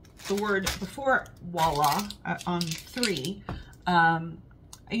the word before voila on 3, I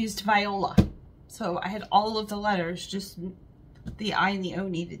used viola. So I had all of the letters, just the I and the O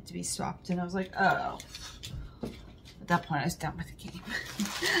needed to be swapped, and I was like, oh. At that point, I was done with the game.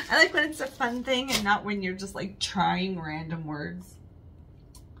 I like when it's a fun thing and not when you're just like trying random words.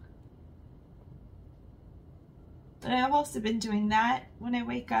 But I've also been doing that when I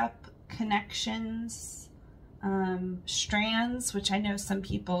wake up. Connections, strands, which I know some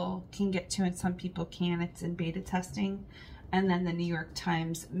people can get to and some people can. It's in beta testing. And then the New York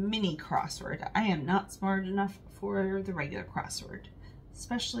Times mini crossword. I am not smart enough for the regular crossword,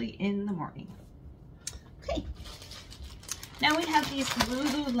 especially in the morning. Okay. Now we have these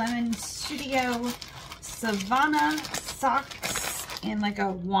Lululemon Studio Savannah socks in like a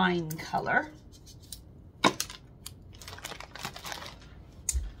wine color.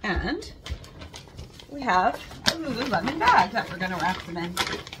 And we have a Lululemon bag that we're going to wrap them in.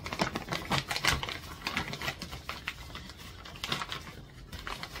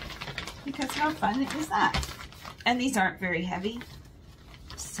 Because how fun is that? And these aren't very heavy,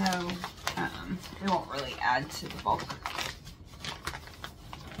 so they won't really add to the bulk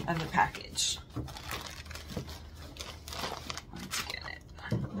of the package. Let's get it.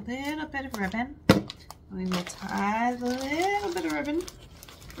 A little bit of ribbon. We will tie a little bit of ribbon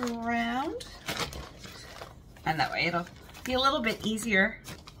around, and that way it'll be a little bit easier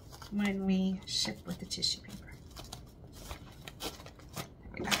when we ship with the tissue paper.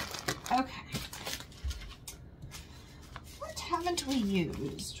 There we go. Okay. What haven't we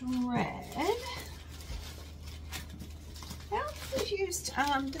used? Red. I don't think we've used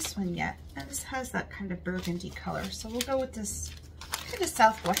this one yet. And this has that kind of burgundy color, so we'll go with this kind of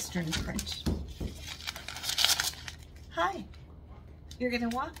southwestern print. Hi. You're gonna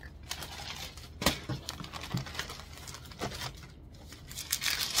walk?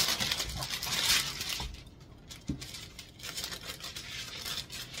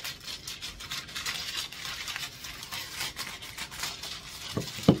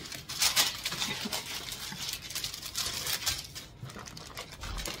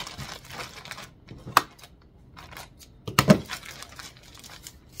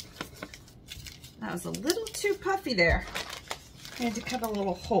 That was a little too puffy there. I had to cut a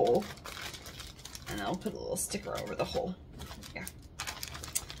little hole, and I'll put a little sticker over the hole. Yeah.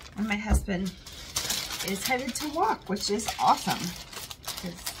 And my husband is headed to walk, which is awesome,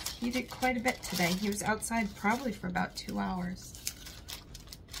 because he did quite a bit today. He was outside probably for about 2 hours.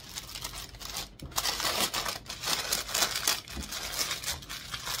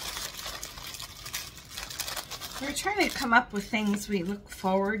 We're trying to come up with things we look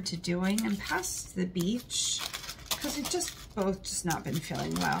forward to doing and past the beach, because we've both not been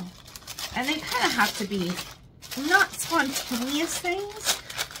feeling well. And they kind of have to be not spontaneous things,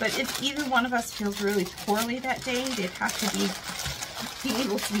 but if either one of us feels really poorly that day, they'd have to be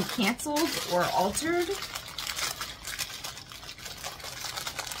able to be canceled or altered.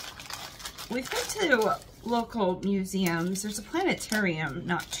 We've been to local museums. There's a planetarium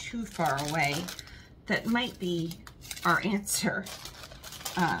not too far away that might be our answer.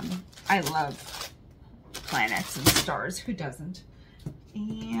 I love planets and stars. Who doesn't?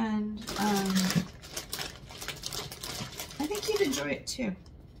 And I think he'd enjoy it too.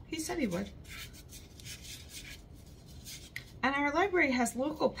 He said he would. And our library has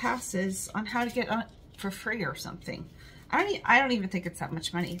local passes on how to get on for free or something. I don't even think it's that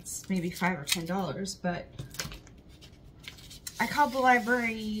much money. It's maybe $5 or $10, but I called the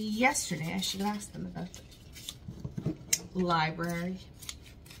library yesterday. I should have asked them about the library.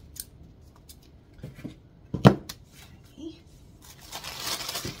 Okay.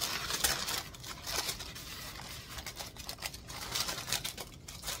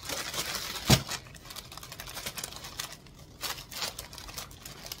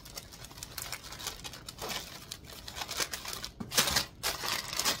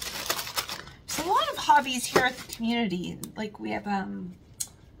 hobbies here at the community. Like we have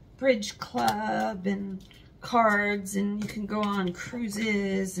bridge club and cards, and you can go on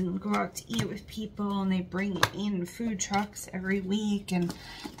cruises and go out to eat with people, and they bring in food trucks every week, and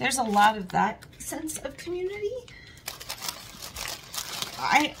there's a lot of that sense of community.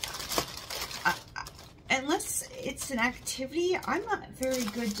 Unless it's an activity, I'm not very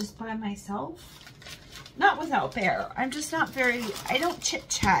good just by myself. Not without Bear. I'm just not very, I don't chit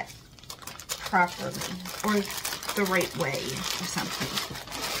chat properly or the right way or something.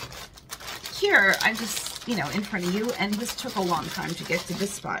 Here, I'm just, you know, in front of you, and this took a long time to get to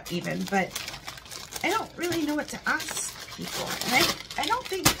this spot even, but I don't really know what to ask people. And I don't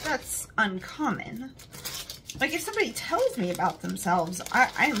think that's uncommon. Like, if somebody tells me about themselves,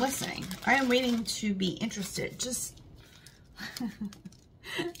 I'm listening. I am waiting to be interested. Just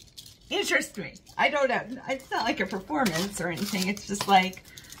interest me. I don't know. It's not like a performance or anything. It's just like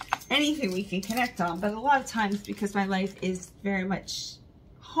anything we can connect on. But a lot of times, because my life is very much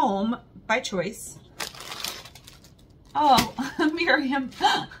home by choice. Oh, Miriam.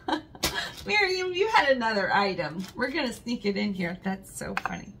 Miriam, you had another item. We're going to sneak it in here. That's so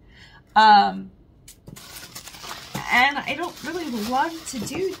funny. And I don't really love to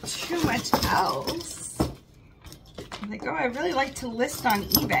do too much else. Like, oh, I really like to list on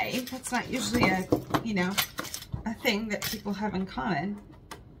eBay. That's not usually a, you know, a thing that people have in common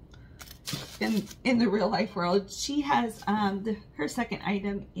in the real life world. She has, her second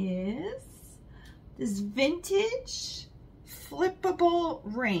item is this vintage flippable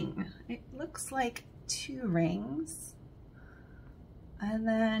ring. It looks like 2 rings. And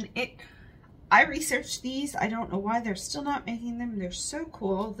then I researched these. I don't know why they're still not making them. They're so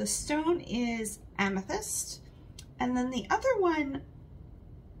cool. The stone is amethyst. And then the other one,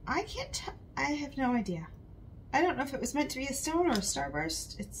 I have no idea. I don't know if it was meant to be a stone or a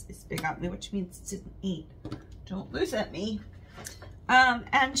starburst. It's big on me, which means it's an 8. Don't lose at me.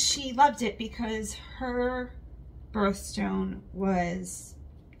 And she loved it because her birthstone was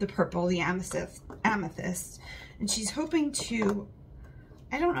the purple, the amethyst. And she's hoping to,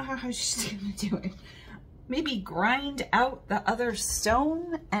 I don't know how she's going to do it. Maybe grind out the other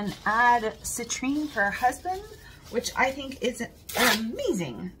stone and add citrine for her husband, which I think is an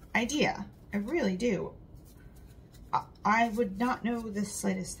amazing idea. I really do. I would not know the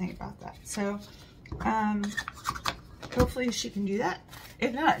slightest thing about that. So, hopefully she can do that.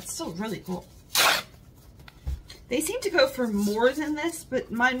 If not, it's still really cool. They seem to go for more than this,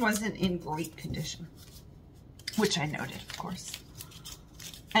 but mine wasn't in great condition, which I noted, of course.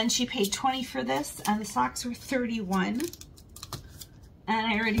 And she paid $20 for this, and the socks were $31. And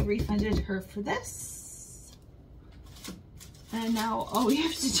I already refunded her for this. And now all we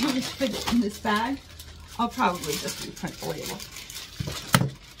have to do is put it in this bag. I'll probably just reprint the label.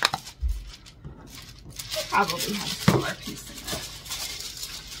 I probably have a smaller piece in there.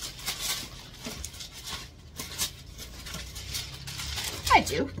 I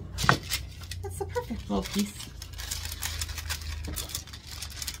do. That's the perfect little piece.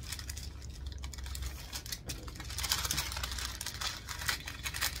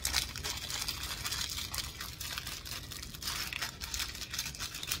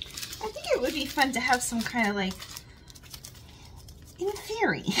 It would be fun to have some kind of like, in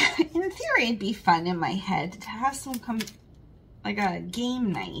theory it'd be fun in my head to have some like a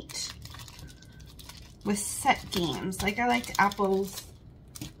game night with set games. Like I liked Apple's,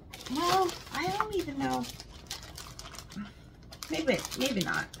 well, I don't even know, maybe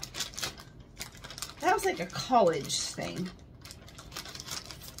not. That was like a college thing.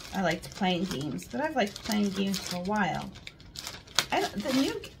 I liked playing games, but I've liked playing games for a while.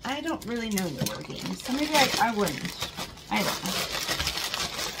 I don't really know newer games, so maybe I wouldn't. I don't know.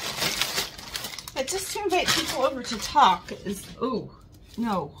 But just to invite people over to talk is, oh,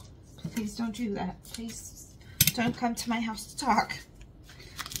 no. Please don't do that. Please don't come to my house to talk.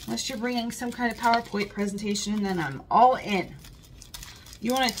 Unless you're bringing some kind of PowerPoint presentation, and then I'm all in.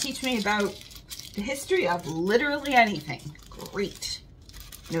 You want to teach me about the history of literally anything? Great.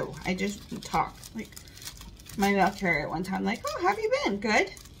 No, I just talk. Like, my mail carrier at one time, like, oh, how have you been?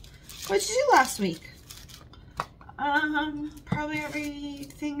 Good. What did you do last week? Probably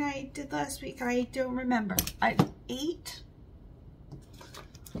everything I did last week. I don't remember. I ate.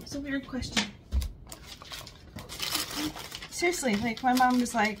 It's a weird question. Seriously, like, my mom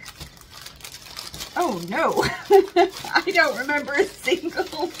was like, oh no, I don't remember a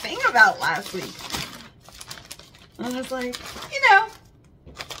single thing about last week. And I was like, you know,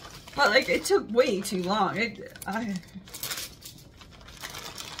 but like, it took way too long.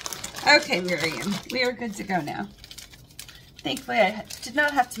 Okay, Miriam, we are good to go now. Thankfully, I did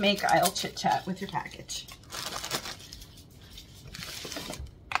not have to make aisle chit chat with your package.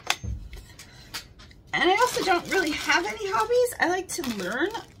 And I also don't really have any hobbies. I like to learn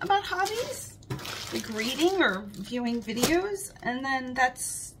about hobbies, like reading or viewing videos, and then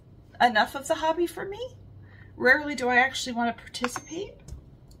that's enough of the hobby for me. Rarely do I actually want to participate.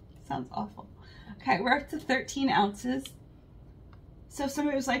 Sounds awful. Okay, we're up to 13 ounces. So if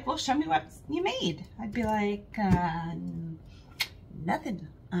somebody was like, well, show me what you made, I'd be like, nothing.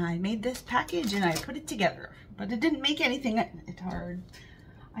 I made this package and I put it together, but it didn't make anything hard.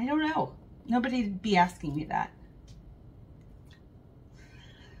 I don't know. Nobody would be asking me that.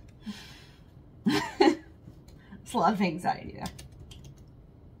 It's a lot of anxiety there.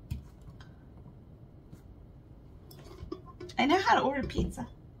 I know how to order pizza.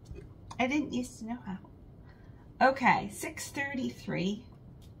 I didn't used to know how. Okay, 6:33.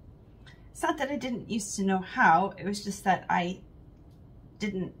 It's not that I didn't used to know how, it was just that I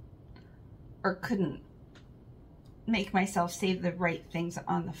didn't or couldn't make myself save the right things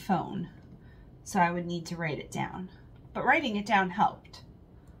on the phone. So I would need to write it down. But writing it down helped.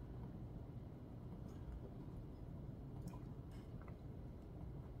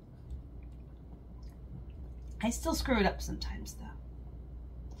 I still screw it up sometimes though.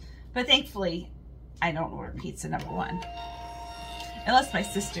 But thankfully, I don't order pizza, number one. Unless my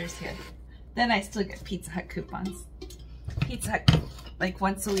sister's here. Then I still get Pizza Hut coupons. Pizza Hut, like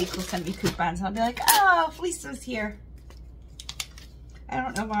once a week, will send me coupons. And I'll be like, oh, Melissa's here. I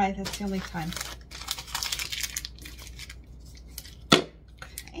don't know why, that's the only time.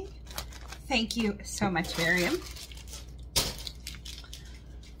 Okay. Thank you so much, Miriam.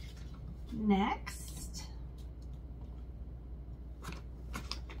 Next.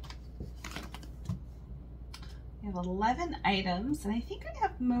 We have 11 items, and I think I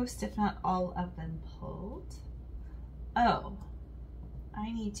have most, if not all of them pulled. Oh,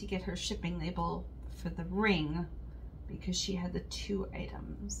 I need to get her shipping label for the ring because she had the 2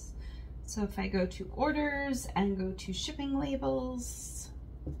 items. So if I go to orders and go to shipping labels,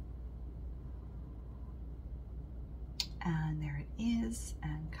 and there it is,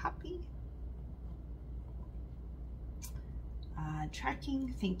 and copy.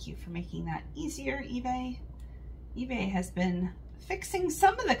 Tracking, thank you for making that easier, eBay. eBay has been fixing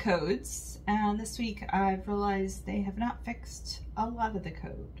some of the codes, and this week I've realized they have not fixed a lot of the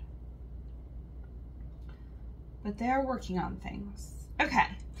code. But they are working on things. Okay.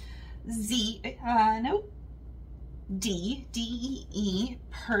 D-E-E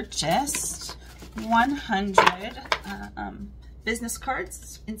purchased 100 business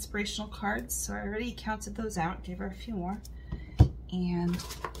cards, inspirational cards. So I already counted those out, gave her a few more. And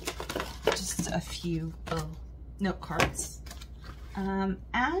just a few little note cards. And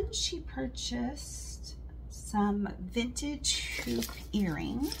she purchased some vintage hoop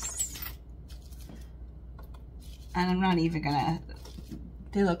earrings. And I'm not even gonna,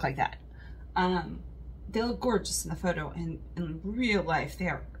 they look like that. They look gorgeous in the photo, and in real life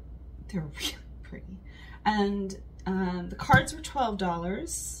they're really pretty. And the cards were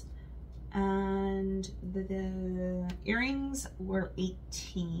 $12, and the earrings were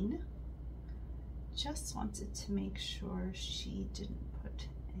 $18. Just wanted to make sure she didn't put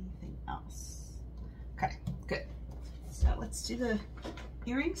anything else. Okay, good. So let's do the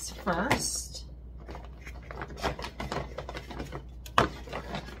earrings first.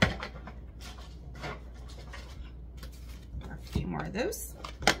 A few more of those.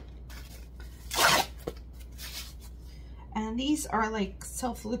 And these are like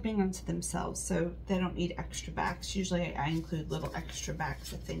self-looping onto themselves, so they don't need extra backs. Usually I include little extra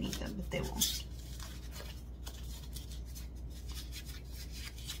backs if they need them, but they won't.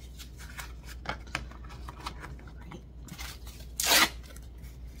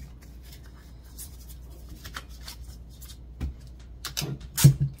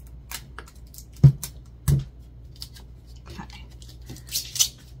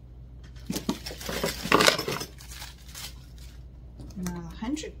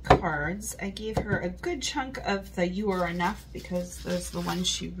 Cards. I gave her a good chunk of the You Are Enough because those are the ones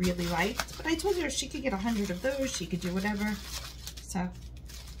she really liked. But I told her she could get 100 of those. She could do whatever. So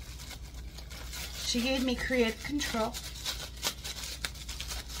she gave me creative control.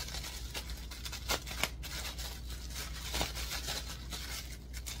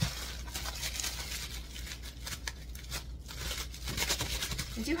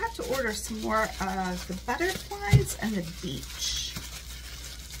 I do have to order some more of the butterflies and the beach.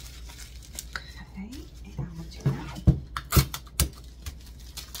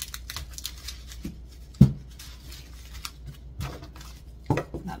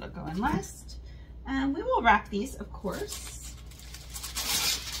 That'll go in last. And we will wrap these, of course.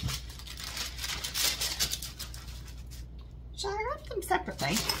 them separately.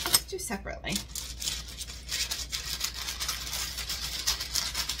 Let's do separately.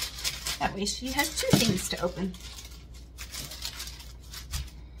 That way she has two things to open.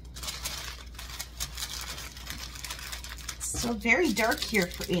 It's so very dark here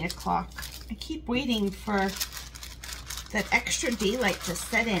for 8 o'clock. I keep waiting for that extra daylight to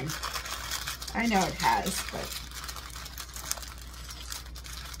set in. I know it has, but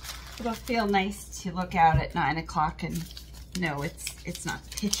it'll feel nice to look out at 9 o'clock and know it's not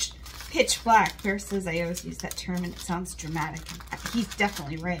pitch black. Bear says I always use that term and it sounds dramatic. He's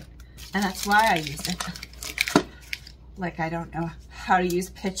definitely right. And that's why I use it. Like I don't know how to use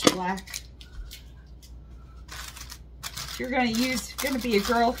pitch black. If you're gonna be a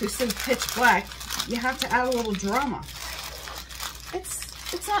girl who says pitch black, you have to add a little drama.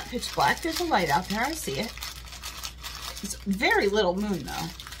 It's not pitch black. There's a light out there. I see it. It's very little moon though.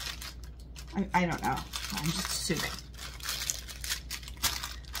 I don't know. I'm just assuming.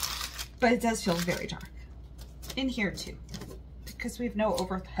 But it does feel very dark. In here too. Because we have no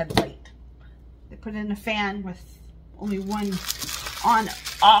overhead light. They put in a fan with only one on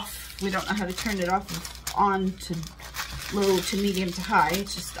off. We don't know how to turn it off of on to low to medium to high.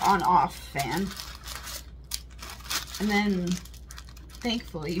 It's just on off fan. And then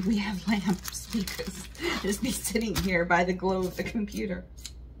thankfully we have lamps because just be sitting here by the glow of the computer.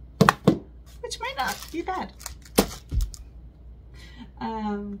 Which might not be bad.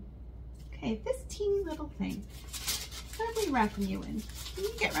 Okay, this teeny little thing. What are we wrapping you in? Can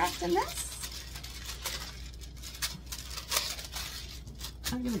you get wrapped in this?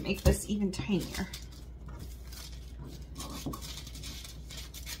 I'm going to make this even tinier.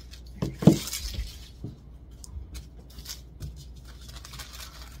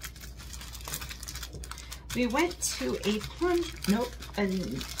 We went to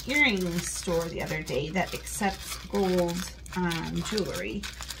an earring store the other day that accepts gold jewelry.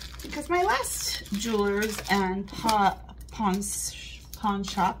 Because my last jewelers and pawn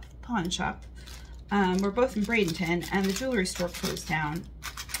shop were both in Bradenton, and the jewelry store closed down.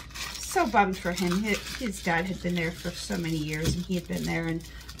 So bummed for him. His dad had been there for so many years, and he had been there. And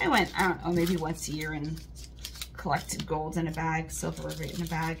I went, I don't know, maybe once a year and collected gold in a bag, silver in a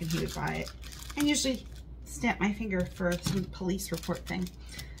bag, and he would buy it. And usually snap my finger for some police report thing.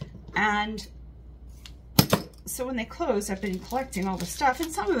 And so when they closed, I've been collecting all the stuff,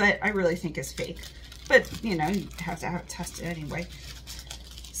 and some of it I really think is fake. But, you know, you have to have it tested anyway.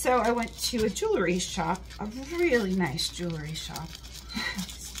 So I went to a jewelry shop, a really nice jewelry shop.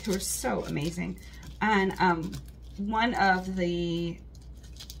 They were so amazing. And one of the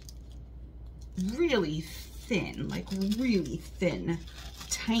really thin,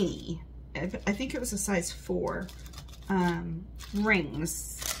 tiny, I think it was a size 4,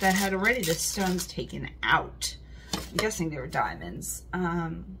 rings that had already the stones taken out. I'm guessing they were diamonds.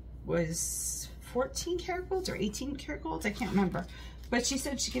 Was 14 karat golds or 18 karat golds? I can't remember. But she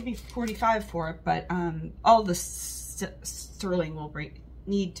said she'd give me 45 for it, but all the sterling will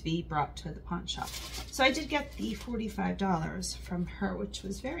need to be brought to the pawn shop. So I did get the $45 from her, which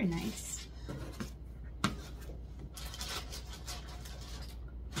was very nice.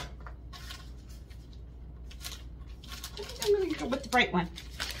 I think I'm going to go with the bright one.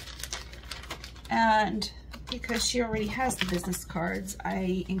 And because she already has the business cards,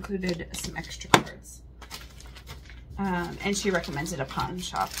 I included some extra cards. And she recommended a pawn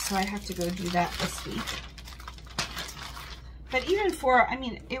shop, so I have to go do that this week. But even for, I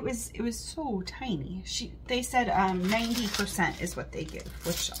mean, it was so tiny. They said 90% is what they give,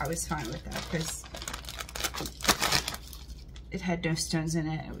 which I was fine with that because it had no stones in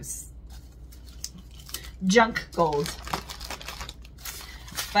it. It was junk gold.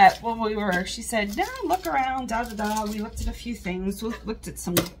 But when she said, no, look around, da-da-da. We looked at a few things. We looked at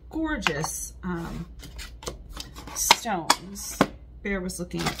some gorgeous stones. Bear was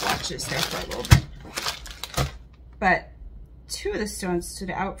looking at watches there for a little bit. But 2 of the stones stood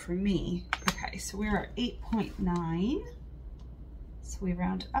out for me. Okay, so we're at 8.9. So we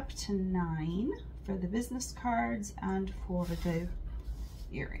round up to 9 for the business cards and for the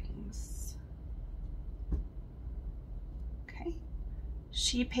earrings. Okay.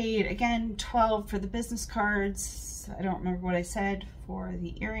 She paid, again, 12 for the business cards. I don't remember what I said for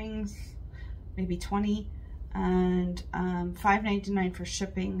the earrings. Maybe 20. And $5.99 for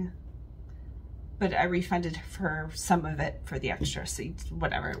shipping. But I refunded her some of it for the extra. So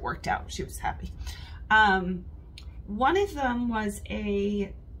whatever, it worked out. She was happy. One of them was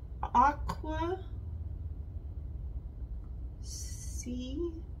a aqua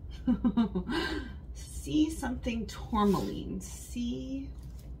sea something tourmaline. Sea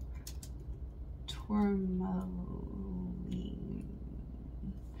tourmaline.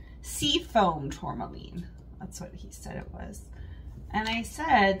 seafoam tourmaline. That's what he said it was. And I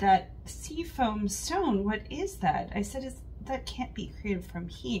said, that seafoam stone, what is that? I said, that can't be created from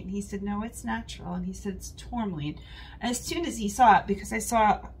heat. And he said, no, it's natural. And he said, it's tourmaline. And as soon as he saw it, because I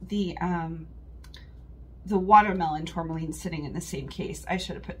saw the watermelon tourmaline sitting in the same case, I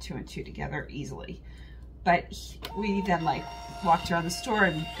should have put 2 and 2 together easily. But we then like walked around the store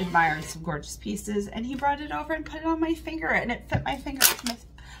and admired some gorgeous pieces, and he brought it over and put it on my finger, and it fit my finger. It was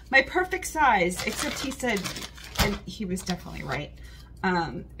my perfect size, except he said, and he was definitely right,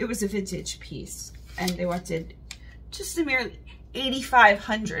 it was a vintage piece, and they wanted just a mere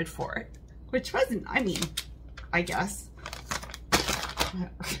 $8,500 for it, which wasn't, I mean, I guess.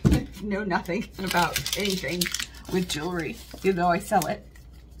 Know nothing about anything with jewelry, even though I sell it.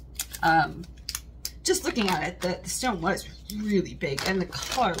 Just looking at it, the stone was really big, and the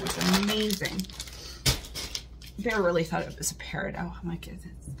color was amazing. Bear really thought it was a peridot. Oh my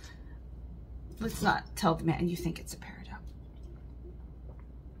goodness. Let's not tell the man you think it's a peridot.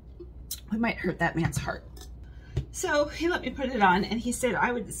 We might hurt that man's heart. So he let me put it on, and he said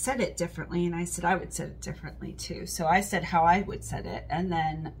I would set it differently, and I said I would set it differently too. So I said how I would set it, and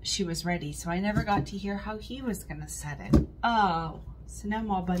then she was ready, so I never got to hear how he was gonna set it. Oh, so now I'm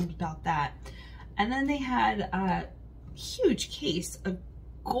all bummed about that. And then they had a huge case of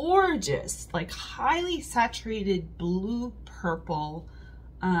gorgeous, like highly saturated blue purple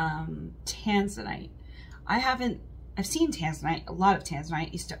tanzanite. I've seen tanzanite, a lot of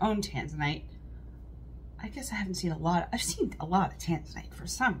tanzanite. Used to own tanzanite. I guess I haven't seen I've seen a lot of tanzanite for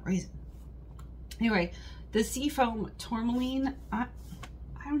some reason. Anyway, the seafoam tourmaline, I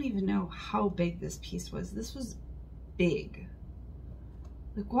don't even know how big this piece was. This was big.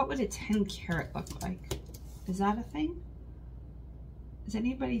 Like, what would a 10 carat look like? Is that a thing? Is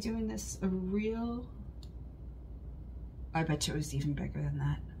anybody doing this a real? I bet you it was even bigger than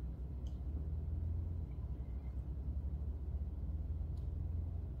that.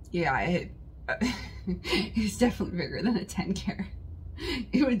 Yeah, it was definitely bigger than a 10 carat.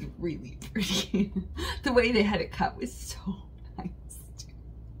 It was really pretty. The way they had it cut was so nice.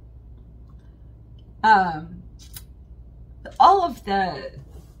 All of the,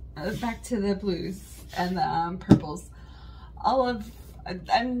 back to the blues and the purples, I'm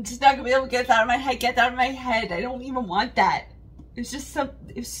just not gonna be able to get that out of my head. Get that out of my head. I don't even want that. It was just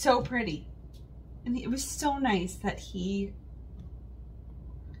it was so pretty. And it was so nice that he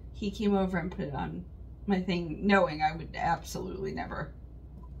came over and put it on my thing, knowing I would absolutely never.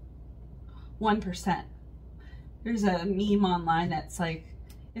 1%. There's a meme online that's like,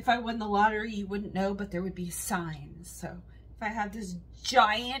 if I won the lottery, you wouldn't know, but there would be signs. So if I had this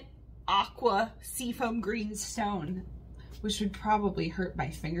giant aqua seafoam green stone, which would probably hurt my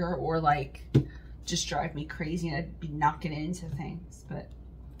finger or like just drive me crazy and I'd be knocking into things, but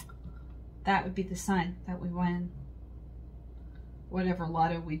that would be the sign that we win whatever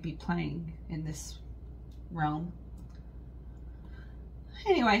lotto we'd be playing in this realm.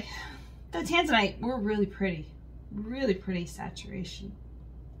 Anyway, the tanzanite were really pretty saturation.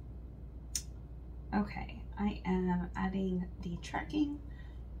 Okay, I am adding the tracking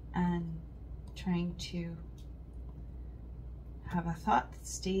and trying to have a thought that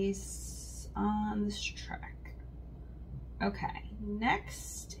stays on this track. Okay,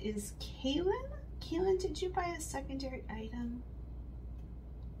 next is Kaylin. Kaylin, did you buy a secondary item?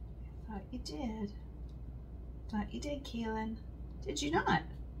 I thought you did. Thought you did, Kaylin. Did you not?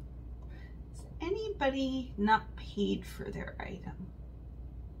 Has anybody not paid for their item?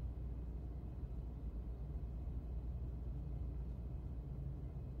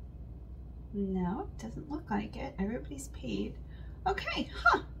 No, it doesn't look like it. Everybody's paid. Okay,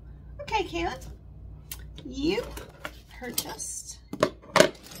 huh. Okay, Kaylin. You purchased. I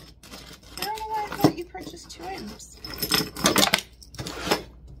don't know why I thought you purchased 2 items.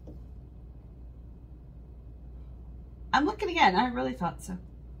 I'm looking again. I really thought so.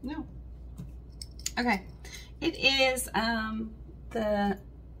 No. Okay. It is the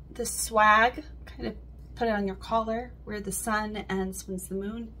swag. Kind of put it on your collar where the sun and spins the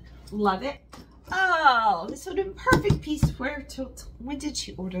moon. Love it. Oh, this would have been a perfect piece. When did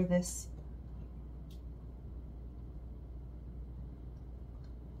she order this?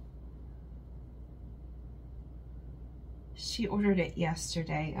 She ordered it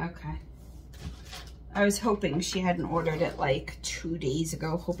yesterday. Okay. I was hoping she hadn't ordered it like 2 days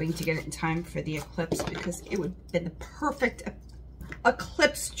ago, hoping to get it in time for the eclipse because it would have been the perfect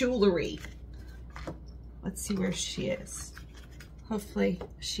eclipse jewelry. Let's see where she is. Hopefully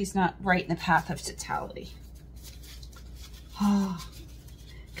she's not right in the path of totality. Oh,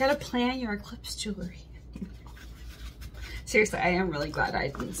 gotta plan your eclipse jewelry. Seriously, I am really glad I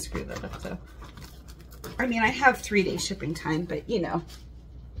didn't screw that up though. I mean, I have 3-day shipping time, but you know,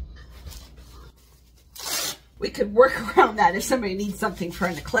 we could work around that if somebody needs something for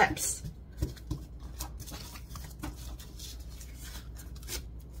an eclipse.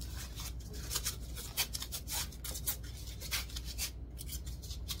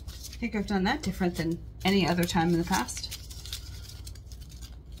 I think I've done that different than any other time in the past.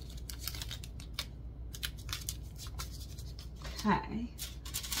 Okay.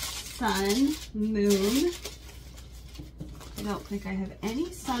 Sun, moon. I don't think I have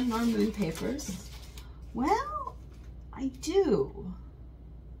any sun nor moon papers. Well, I do.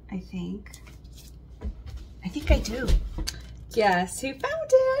 I think I do. Guess who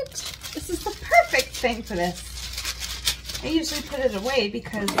found it? This is the perfect thing for this. I usually put it away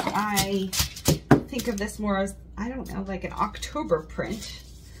because I think of this more as, I don't know, like an October print.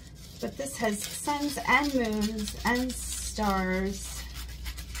 But this has suns and moons and stars.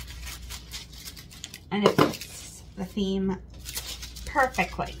 And it fits the theme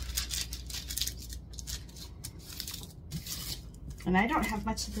perfectly. And I don't have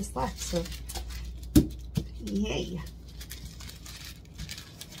much of this left, so yay.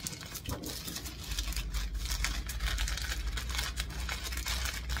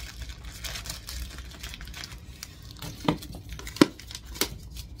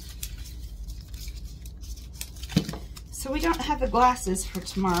 So we don't have the glasses for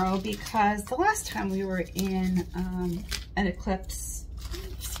tomorrow because the last time we were in an eclipse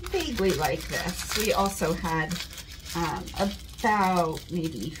vaguely like this, we also had about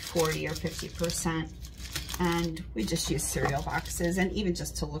maybe 40 or 50%, and we just used cereal boxes, and even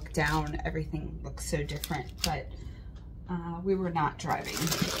just to look down, everything looks so different, but we were not driving,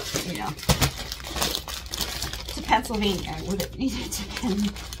 you know, to Pennsylvania would it needed to be.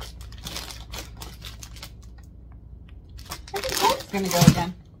 I think gold's gonna go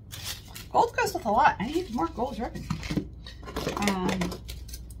again. Gold goes with a lot. I need more gold ribbon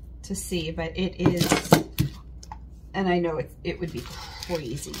to see, but it is, and I know it would be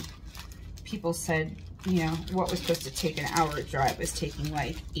crazy. People said, you know, what was supposed to take an hour drive was taking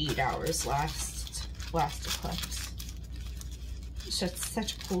like 8 hours last eclipse. It's just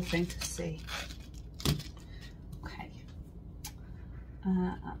such a cool thing to see. Okay.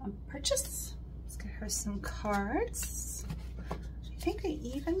 Purchase. Let's get her some cards. I think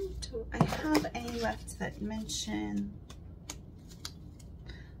do I have any left that mention?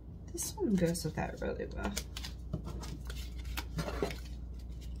 This one goes with that really well.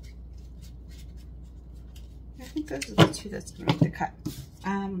 I think those are the two that's going to make the cut.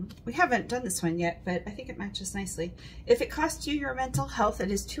 We haven't done this one yet, but I think it matches nicely. If it costs you your mental health, it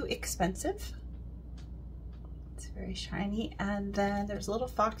is too expensive. It's very shiny. And then there's a little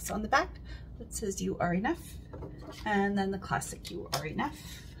fox on the back that says you are enough. And then the classic you are enough.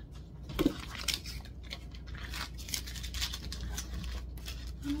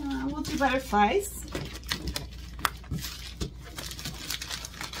 We'll do butterflies.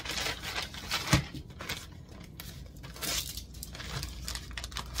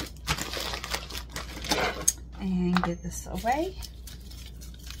 And get this away.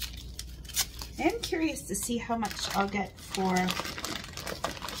 I'm curious to see how much I'll get for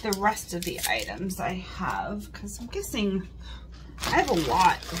the rest of the items I have, because I'm guessing I have a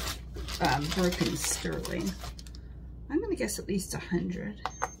lot of broken sterling. I'm going to guess at least 100.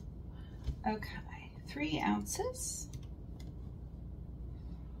 Okay, 3 ounces.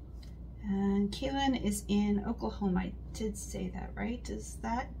 And Kaylin is in Oklahoma. I did say that, right? Is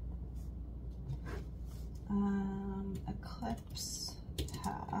that eclipse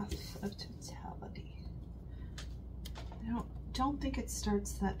path of totality? I don't think it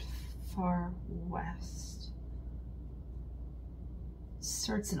starts that far west. It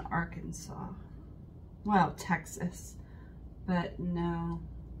starts in Arkansas. Well, Texas, but no.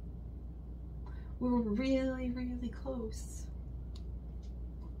 We were really, really close.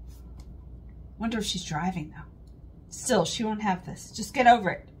 Wonder if she's driving though. Still, she won't have this. Just get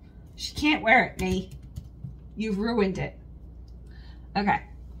over it. She can't wear it, me. You've ruined it. Okay.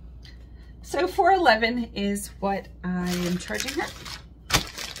 So $4.11 is what I am charging her.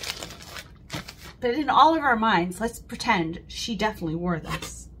 But in all of our minds, let's pretend she definitely wore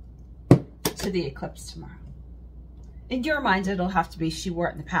this to the eclipse tomorrow. In your mind, it'll have to be she wore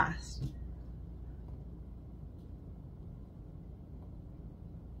it in the past.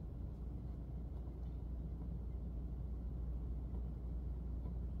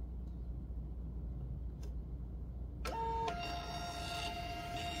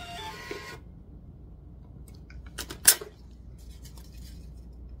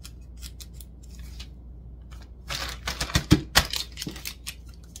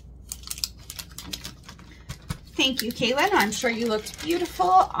 Thank you, Caitlin. I'm sure you looked beautiful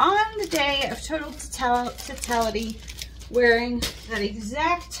on the day of total totality wearing that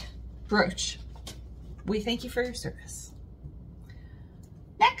exact brooch. We thank you for your service.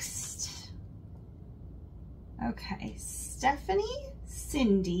 Next. Okay, Stephanie,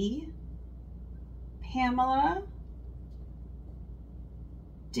 Cindy, Pamela,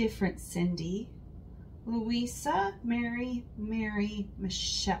 different Cindy, Louisa, Mary,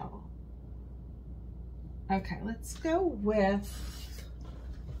 Michelle. Okay, let's go with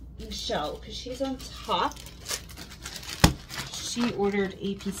Michelle because she's on top. She ordered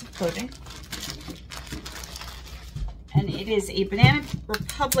a piece of clothing. And it is a Banana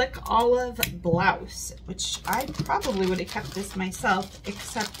Republic olive blouse, which I probably would have kept this myself,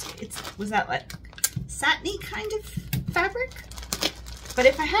 except was that like satiny kind of fabric? But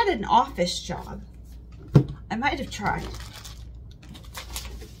if I had an office job, I might have tried.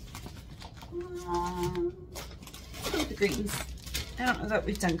 Let's go with the greens. I don't know that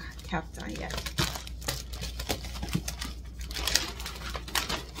we've done cacti yet.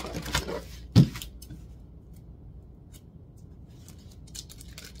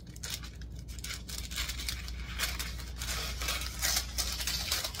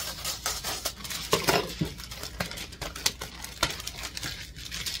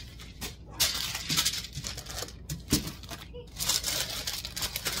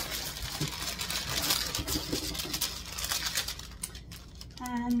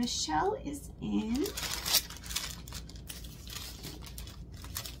 And Michelle is in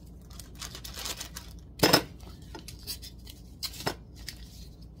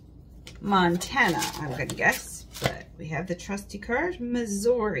Montana, I'm going to guess, but we have the trusty card,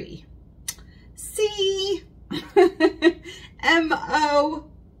 Missouri. C M-O,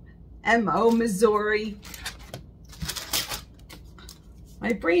 Missouri.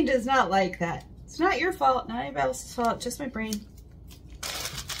 My brain does not like that. It's not your fault, not anybody else's fault, just my brain.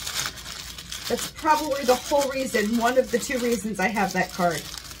 That's probably the whole reason, one of the two reasons I have that card.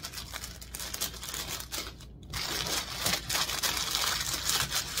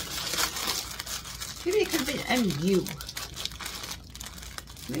 Maybe it could be MU.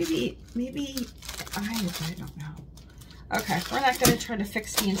 Maybe I don't know. Okay, we're not going to try to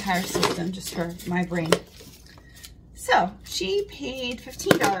fix the entire system just for my brain. So she paid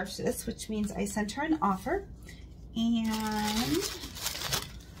 $15 for this, which means I sent her an offer. And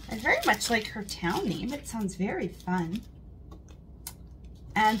I very much like her town name. It sounds very fun.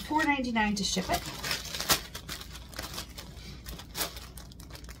 And $4.99 to ship it.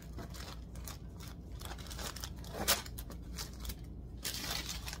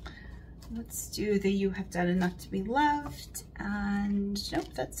 Let's do the You Have Done Enough to Be Loved. And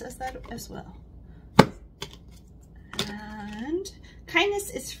nope, that says that as well. And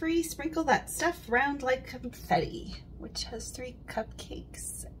kindness is free. Sprinkle that stuff round like confetti, which has 3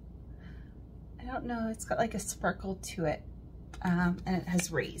 cupcakes. I don't know, it's got like a sparkle to it, and it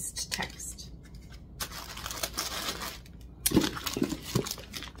has raised text. Okay.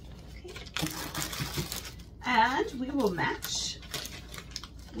 And we will match.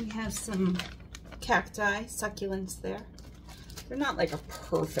 We have some cacti, succulents there. They're not like a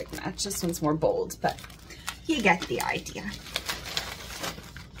perfect match. This one's more bold, but you get the idea.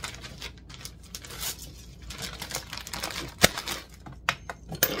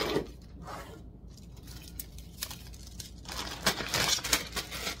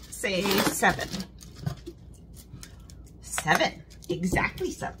 Say 7. 7. Exactly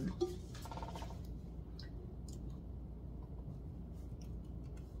 7.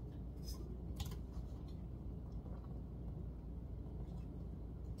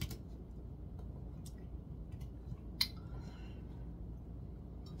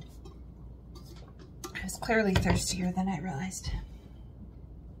 I was clearly thirstier than I realized.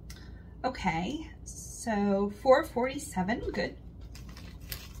 Okay, so $4.47, good.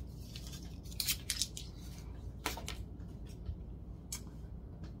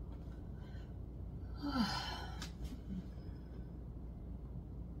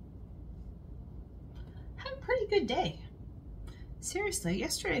 Had a pretty good day. Seriously,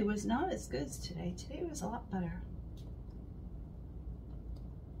 yesterday was not as good as today. Today was a lot better.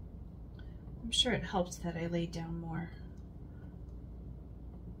 I'm sure it helped that I laid down more,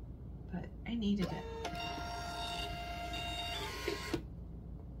 but I needed it.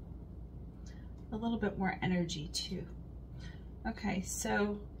 A little bit more energy too. Okay,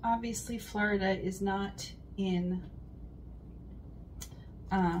 so obviously Florida is not in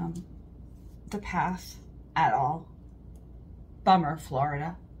the path at all. Bummer,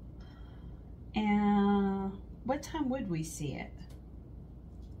 Florida. And what time would we see it?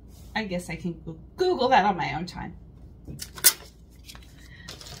 I guess I can Google that on my own time.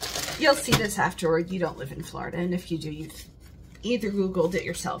 You'll see this afterward. You don't live in Florida, and if you do, you've either Googled it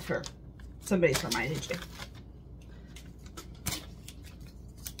yourself or somebody's reminded you.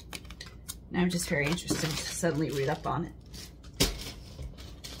 Now I'm just very interested to suddenly read up on it.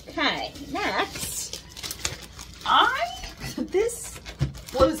 Okay, next, this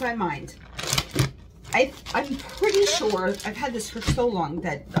blows my mind. I'm pretty sure, I've had this for so long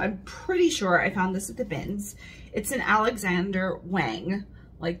that I'm pretty sure I found this at the bins. It's an Alexander Wang,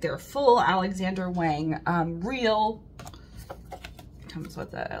 like their full Alexander Wang, real, comes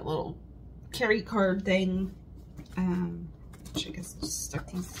with a little carry card thing, which I guess I just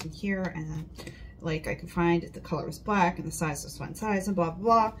stuck these in here, and then like I could find the color was black and the size was one size and blah,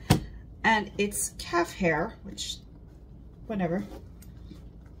 blah, blah. And it's calf hair, which, whatever.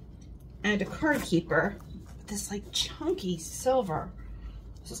 And a card keeper with this like chunky silver.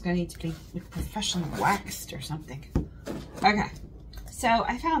 This is gonna need to be like professionally waxed or something. Okay, so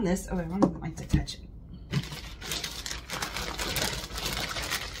I found this. Oh, I wouldn't like to touch it.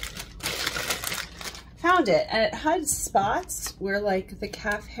 Found it, and it had spots where like the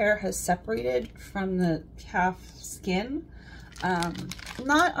calf hair has separated from the calf skin.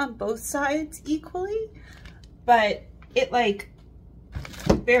 Not on both sides equally, but it like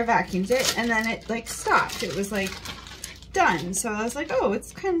bare vacuumed it and then it like stopped. It was like done. So I was like, oh,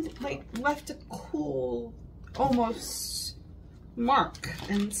 it's kind of like left a cool almost mark,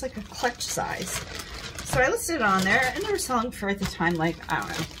 and it's like a clutch size. So I listed it on there, and they were selling for at the time like, I don't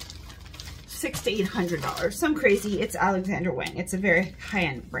know, $600 to $800, some crazy. It's Alexander Wang. It's a very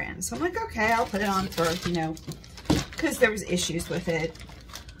high-end brand. So I'm like, okay, I'll put it on for, you know, because there was issues with it.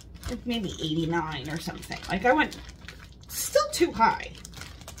 Maybe 89 or something. Like I went still too high,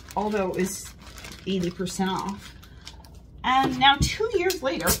 although it was 80% off. And now 2 years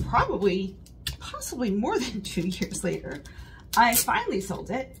later, possibly more than 2 years later, I finally sold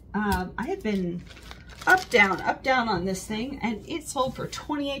it. I had been up, down on this thing, and it sold for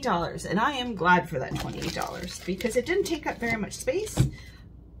 $28. And I am glad for that $28 because it didn't take up very much space.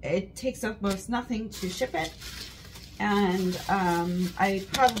 It takes up most nothing to ship it. And I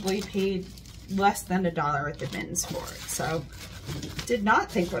probably paid less than $1 at the bins for it. So did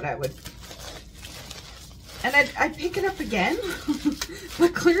not think what I would. And I'd pick it up again,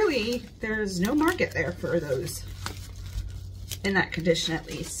 but clearly there's no market there for those in that condition, at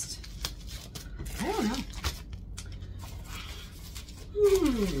least. I don't know.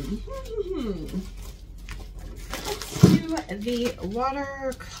 Let's do the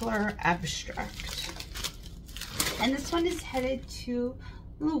watercolor abstract. And this one is headed to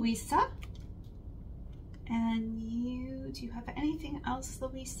Louisa. And do you have anything else,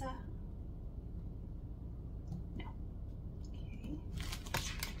 Louisa? No. Okay.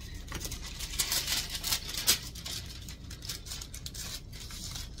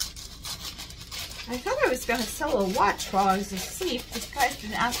 I thought I was going to sell a watch while I was asleep. This guy's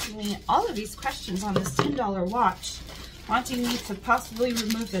been asking me all of these questions on this $10 watch, wanting me to possibly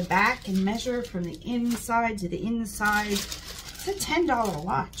remove the back and measure from the inside to the inside. It's a $10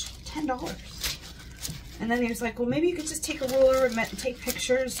 watch, $10. And then he was like, well, maybe you could just take a ruler and take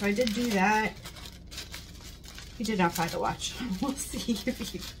pictures. So I did do that. He did not buy the watch. We'll see.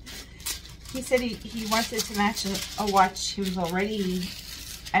 He said he wanted to match a watch he was already,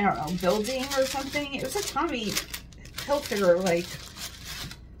 I don't know, building or something. It was a Tommy Hilfiger, like,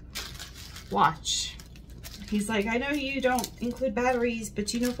 watch. He's like, I know you don't include batteries,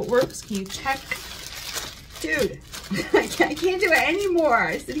 but you know if it works, can you check? Dude, I can't do it anymore.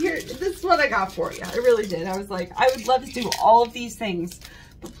 I said, here, this is what I got for you. I really did. I was like, I would love to do all of these things,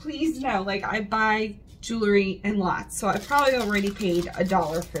 but please know, like, I buy jewelry in lots, so I probably already paid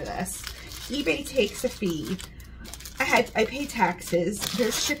 $1 for this. eBay takes a fee. I pay taxes.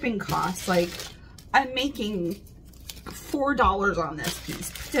 There's shipping costs. Like, I'm making $4 on this piece,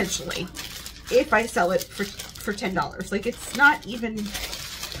 potentially, if I sell it for $10. Like, it's not even,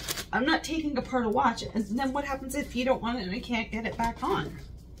 I'm not taking apart a watch. And then what happens if you don't want it and I can't get it back on?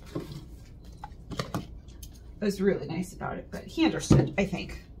 I was really nice about it, but he understood, I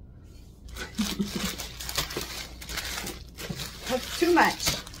think. That's too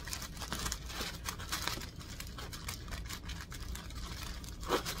much.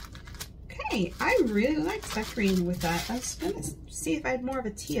 Okay, I really liked that green with that. I was gonna see if I had more of a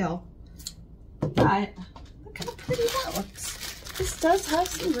teal. But look how pretty that looks. This does have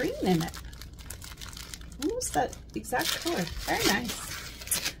some green in it. Almost that exact color. Very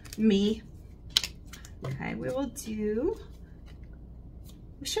nice. Me. Okay, we will do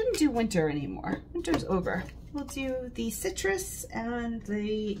we shouldn't do winter anymore. Winter's over. We'll do the citrus and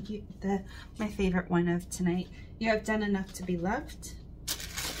my favorite one of tonight. You have done enough to be loved.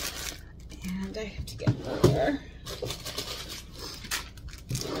 And I have to get more.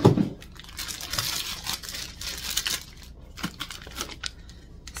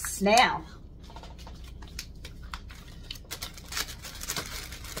 Snail.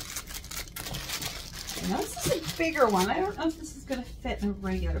 Now this is a bigger one. I don't know if this is going to fit in a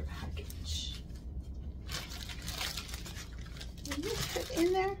regular package. Will it fit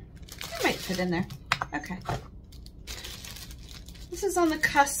in there? It might fit in there. Okay. This is on the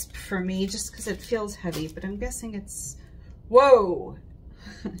cusp for me just because it feels heavy, but I'm guessing it's... Whoa!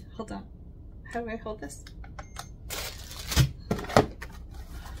 Hold on. How do I hold this?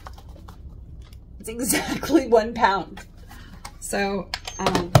 It's exactly 1 pound. So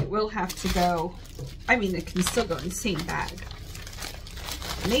it will have to go, I mean, it can still go in the same bag.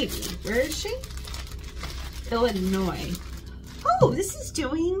 Maybe. Where is she? Illinois. Oh, this is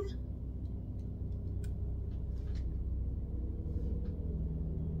doing...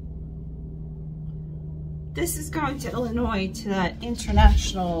 This is going to Illinois to that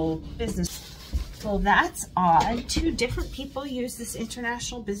international business. Well, that's odd. 2 different people use this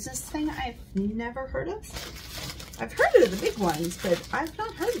international business thing I've never heard of. I've heard of the big ones, but I've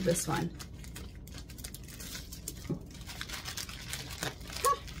not heard of this one.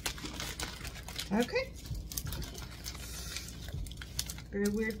 Huh. Okay. Very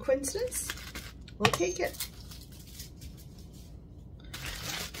weird coincidence. We'll take it.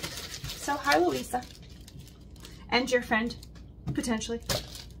 So, hi, Louisa. And your friend, potentially.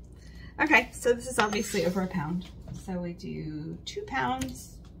 Okay, so this is obviously over 1 pound. So we do 2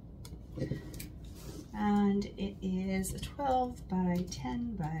 pounds. And it is a 12 by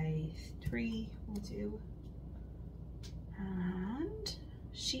 10 by 3. We'll do. And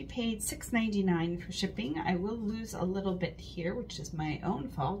she paid $6.99 for shipping. I will lose a little bit here, which is my own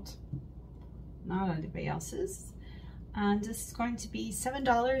fault, not anybody else's. And this is going to be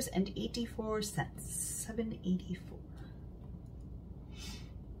 $7.84. $7.84.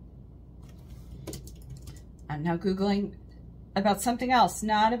 I'm now Googling about something else,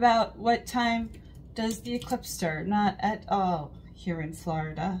 not about what time does the eclipse start, not at all here in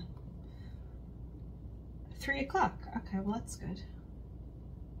Florida. 3 o'clock. Okay, well, that's good.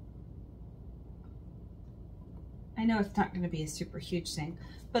 I know it's not going to be a super huge thing,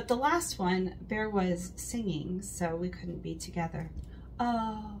 but the last one, Bear was singing, so we couldn't be together.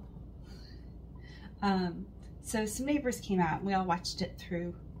 Oh. So some neighbors came out and we all watched it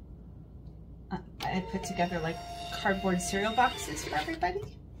through. I put together like cardboard cereal boxes for everybody.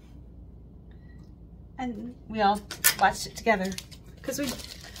 And we all watched it together because it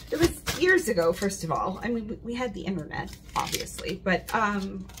was years ago, first of all. I mean, we had the internet, obviously, but I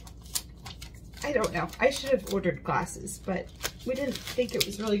don't know. I should have ordered glasses, but we didn't think it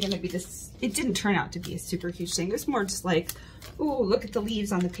was really going to be this. It didn't turn out to be a super huge thing. It was more just like, ooh, look at the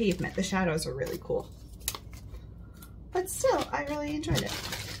leaves on the pavement. The shadows are really cool. But still, I really enjoyed it.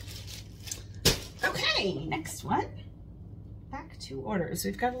 Okay, next one. Back to orders.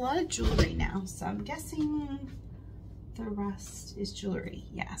 We've got a lot of jewelry now, so I'm guessing the rest is jewelry.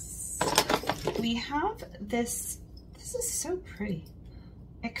 Yes. We have this. This is so pretty.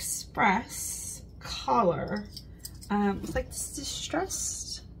 Express collar. It's like this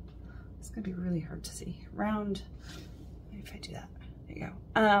distressed. It's gonna be really hard to see. Round. Maybe if I do that. There you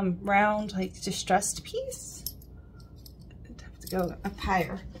go. Round, like distressed piece. I'd have to go up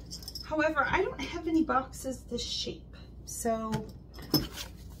higher. However, I don't have any boxes this shape, so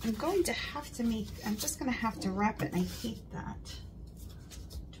I'm going to have to make, I'm just going to have to wrap it, and I hate that.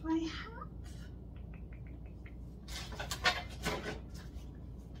 Do I have?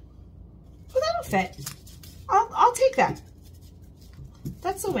 Well, that'll fit. I'll take that.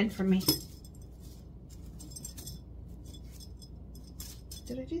 That's a win for me.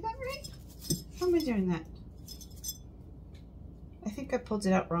 Did I do that right? How am I doing that? I think I pulled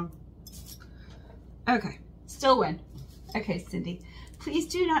it out wrong. Okay, still win. Okay, Cindy. Please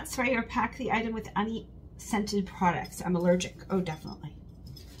do not spray or pack the item with any scented products. I'm allergic. Oh, definitely.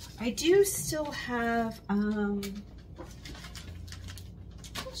 I do still have,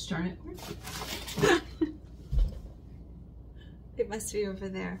 gosh darn it. It must be over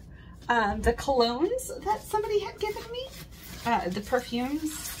there. The colognes that somebody had given me, the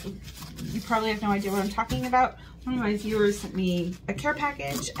perfumes, you probably have no idea what I'm talking about. One of my viewers sent me a care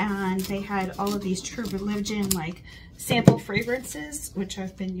package and they had all of these True Religion like sample fragrances, which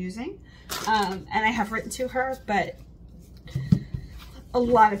I've been using. And I have written to her, but a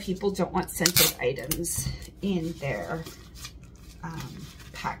lot of people don't want scented items in their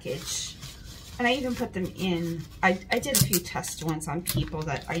package. And I even put them in, I did a few test ones on people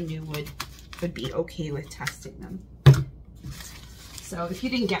that I knew would be okay with testing them. So if you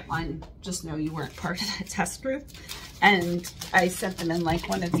didn't get one, just know you weren't part of that test group. And I sent them in like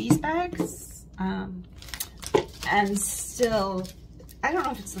one of these bags. And still, I don't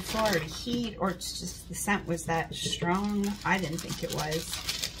know if it's the Florida heat or it's just the scent was that strong. I didn't think it was.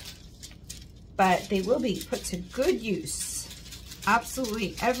 But they will be put to good use.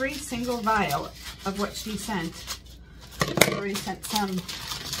 Absolutely every single vial of what she sent. I already sent some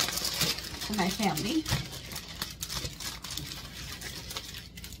to my family.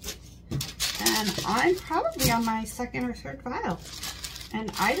 And I'm probably on my second or third vial.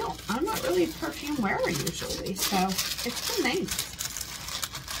 And I'm not really a perfume wearer usually, so it's been nice.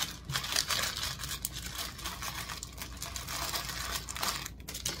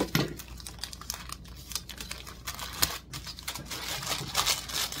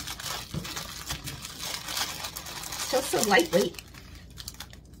 Still so lightweight.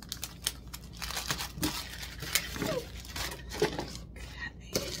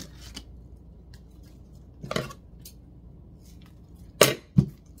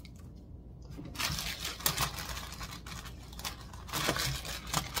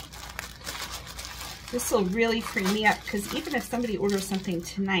 This will really free me up because even if somebody orders something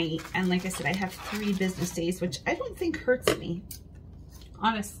tonight, and like I said, I have 3 business days, which I don't think hurts me.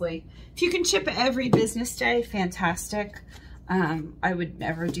 Honestly, if you can ship every business day, fantastic. I would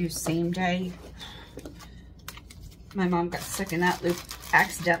never do same day. My mom got stuck in that loop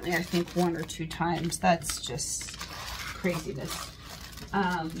accidentally, I think 1 or 2 times. That's just craziness.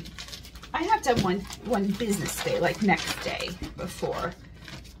 I have done one business day, like next day before.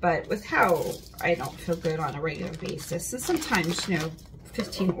 But with how I don't feel good on a regular basis, and sometimes, you know,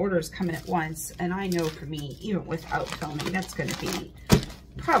 15 orders come in at once, and I know for me, even without filming, that's going to be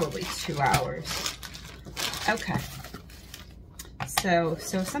probably 2 hours. Okay. So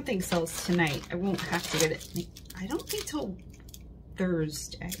if something sells tonight, I won't have to get it, I don't think till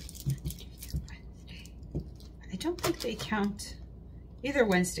Thursday. I don't think they count either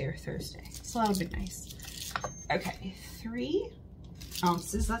Wednesday or Thursday, so that'll be nice. Okay, 3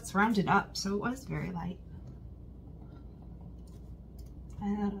 ounces, that's rounded up, so it was very light.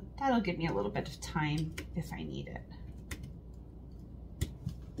 And that'll give me a little bit of time if I need it.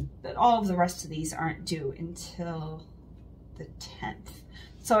 But all of the rest of these aren't due until the 10th.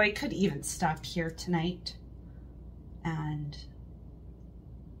 So I could even stop here tonight. And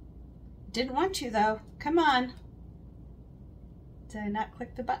didn't want to though. Come on. Did I not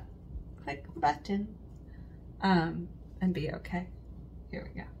click the button? Click the button. And be okay. Here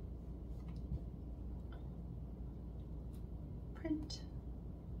we go. Print.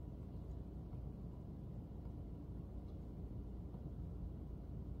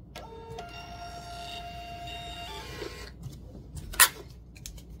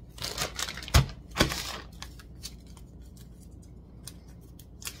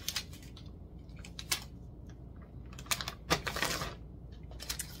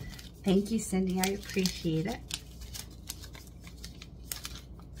 Thank you, Cindy. I appreciate it.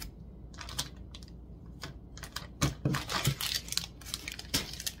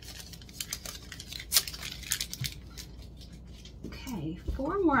 Okay,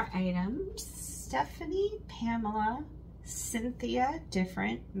 4 more items. Stephanie, Pamela, Cynthia,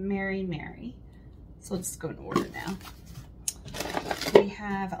 different, Mary. So let's go in order now. We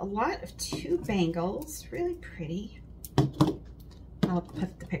have a lot of 2 bangles, really pretty. I'll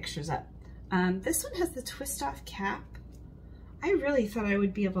put the pictures up. This one has the twist off cap. I really thought I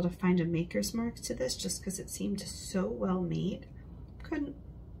would be able to find a maker's mark to this just because it seemed so well made. Couldn't.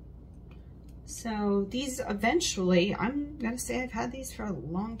 So these eventually, I'm gonna say I've had these for a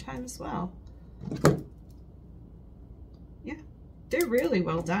long time as well. Yeah, they're really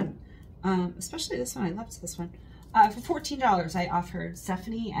well done. Especially this one, I loved this one. For $14, I offered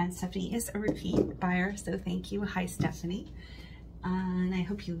Stephanie, and Stephanie is a repeat buyer, so thank you. Hi, Stephanie. And I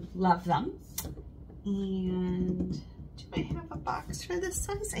hope you love them. And do I have a box for this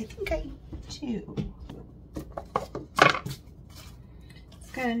size? I think I do.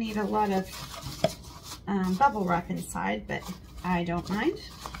 It's gonna need a lot of bubble wrap inside, but I don't mind.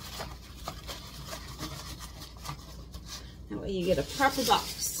 That way you get a proper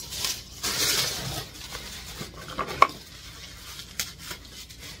box.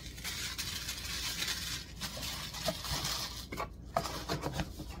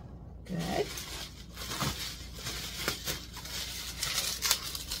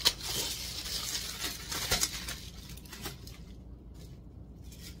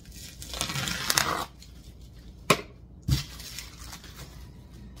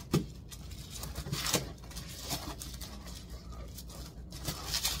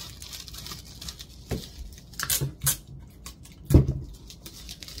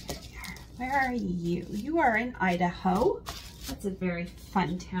 are you? You are in Idaho. That's a very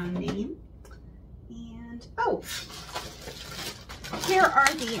fun town name. And, oh, here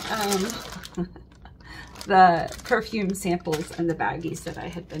are the, the perfume samples and the baggies that I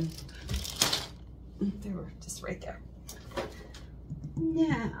had been, they were just right there.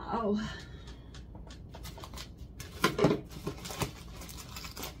 Now,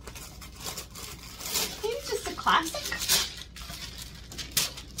 maybe just a classic,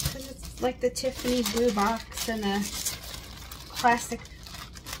 because it's like the Tiffany blue box and a classic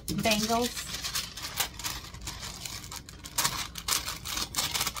bangles.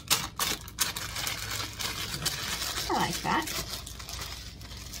 I like that.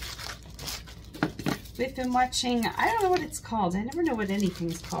 We've been watching, I don't know what it's called. I never know what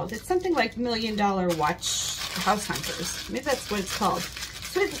anything's called. It's something like $1 Million Watch House Hunters. Maybe that's what it's called.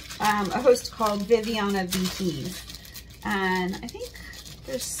 It's with a host called Viviana Behe. And I think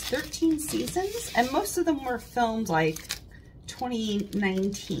there's 13 seasons, and most of them were filmed like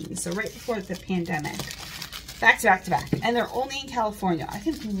 2019, so right before the pandemic. Back to back to back. And they're only in California. I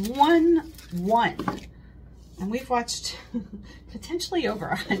think one. And we've watched potentially over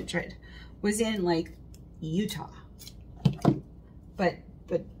 100. Was in like Utah. But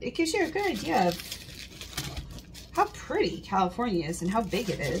it gives you a good idea of how pretty California is and how big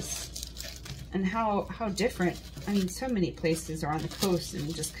it is and how different. I mean, so many places are on the coast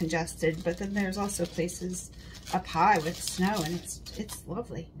and just congested, but then there's also places up high with snow, and it's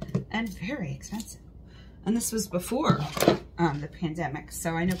lovely and very expensive. And this was before the pandemic,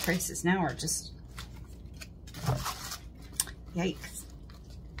 so I know prices now are just yikes.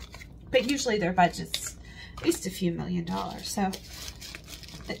 But usually their budget's at least a few $1 million, so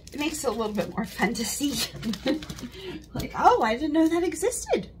it makes it a little bit more fun to see. Like, oh, I didn't know that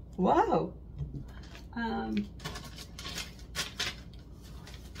existed. Whoa.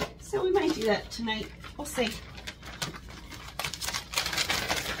 So we might do that tonight. We'll see.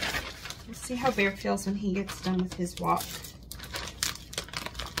 We'll see how Bear feels when he gets done with his walk.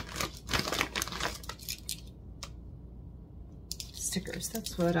 Stickers,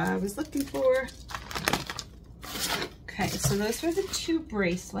 that's what I was looking for. Okay, so those were the 2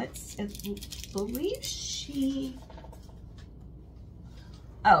 bracelets. I believe she...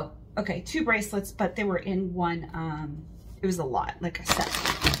 Oh, okay, 2 bracelets, but they were in one, it was a lot, like I said.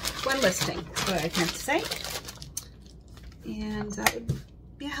 One listing, is what I meant to say. And that would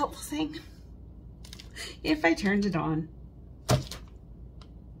be a helpful thing if I turned it on.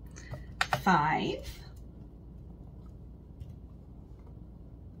 5.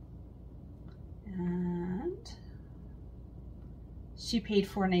 And she paid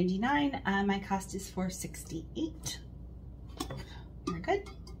 $4.99. My cost is $4.68. We're good.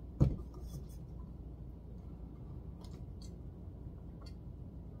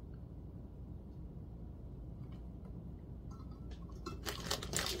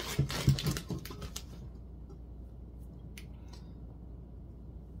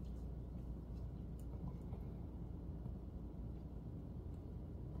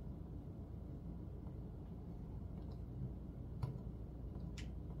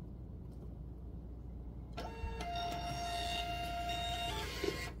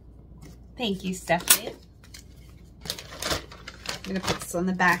 Thank you, Stephanie. I'm going to put this on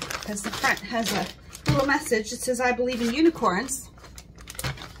the back because the front has a little message that says, I believe in unicorns.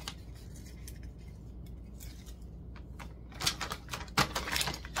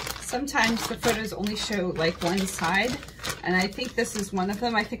 Sometimes the photos only show like one side, and I think this is one of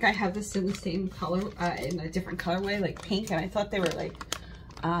them. I think I have this in the same color, in a different colorway, like pink, and I thought they were like,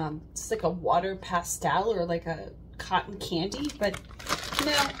 it's like a water pastel or like a cotton candy, but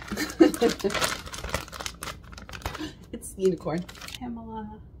no. It's unicorn.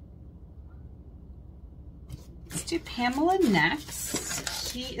 Pamela. Let's do Pamela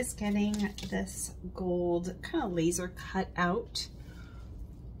next. She is getting this gold kind of laser cut out.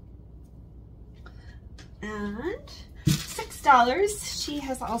 And $6. She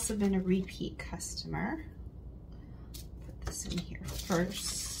has also been a repeat customer. Put this in here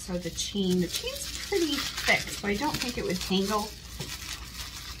first. So the chain's pretty thick, so I don't think it would tangle.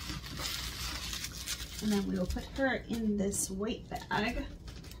 And then we will put her in this white bag.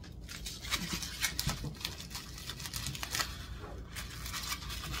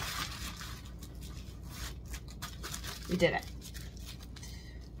 We did it.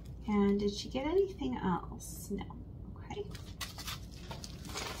 And did she get anything else? No. Okay.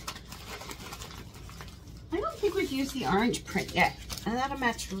 I don't think we've used the orange print yet. And that'll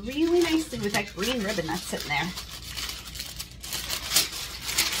match really nicely with that green ribbon that's sitting there.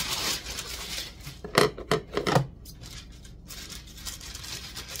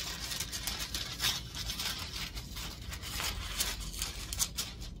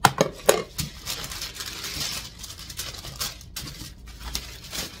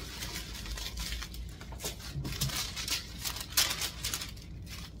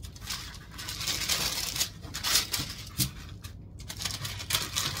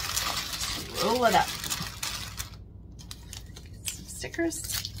 roll it up. Get some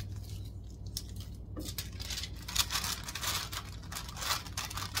stickers.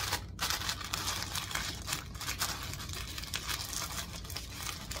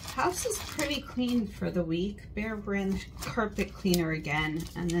 House is pretty clean for the week. Bear ran the carpet cleaner again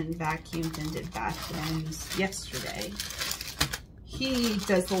and then vacuumed and did bathrooms yesterday. He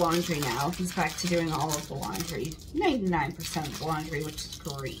does the laundry now. He's back to doing all of the laundry. 99% of the laundry, which is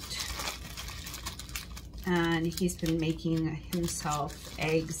great. And he's been making himself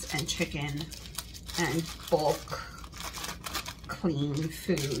eggs and chicken and bulk clean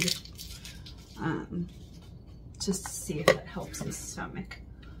food. Just to see if that helps his stomach.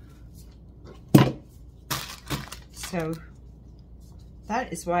 So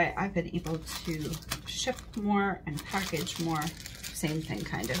that is why I've been able to ship more and package more, same thing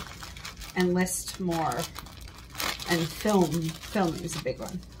kind of, and list more, and filming is a big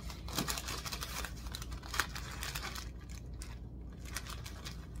one.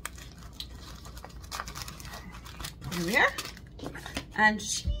 Here we are. And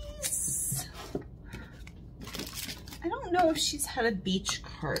she's, I don't know if she's had a beach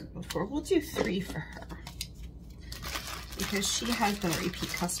card before. We'll do 3 for her, because she has been a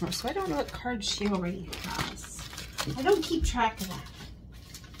repeat customer, so I don't know what cards she already has. I don't keep track of that.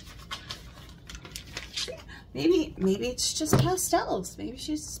 Maybe it's just pastels. Maybe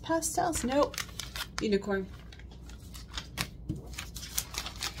she's just pastels. Nope. Unicorn.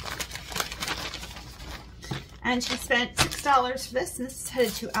 And she spent $6 for this, and this is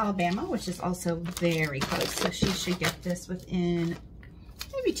headed to Alabama, which is also very close, so she should get this within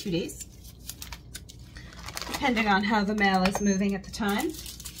maybe 2 days. Depending on how the mail is moving at the time.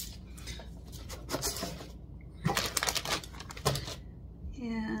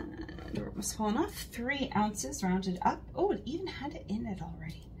 And it was falling off. 3 ounces rounded up. Oh, it even had it in it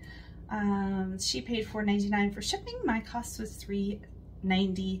already. She paid $4.99 for shipping. My cost was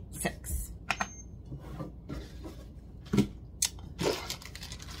 $3.96.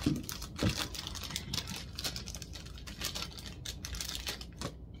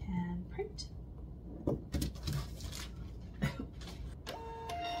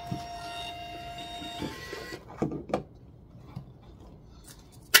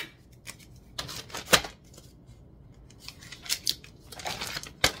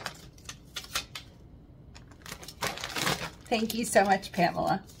 Thank you so much,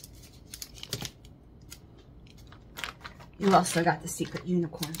 Pamela. You also got the secret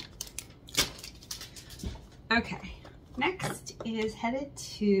unicorn. Okay, next is headed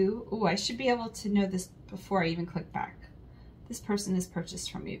to, oh, I should be able to know this before I even click back. This person has purchased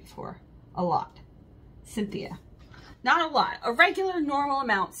from me before. A lot. Cynthia. Not a lot. A regular, normal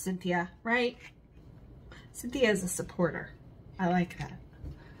amount, Cynthia, right? Cynthia is a supporter. I like that.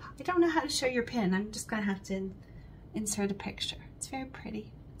 I don't know how to show your pin. I'm just going to have to insert a picture. It's very pretty.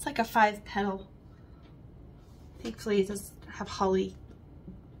 It's like a 5-petal. Thankfully, it does have holly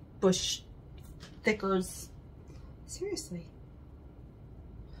bush thickers. Seriously.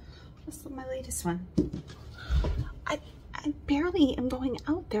 This is my latest one. I barely am going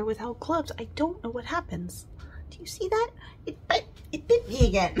out there without gloves. I don't know what happens. Do you see that? It bit me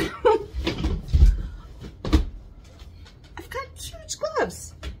again. I've got huge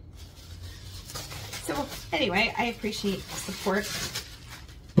gloves. So anyway, I appreciate the support.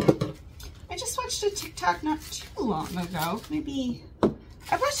 I just watched a TikTok not too long ago. Maybe,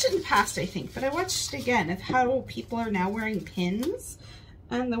 I watched it in the past, I think, but I watched it again of how people are now wearing pins.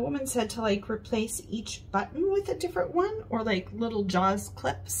 And the woman said to like replace each button with a different one, or like little Jaws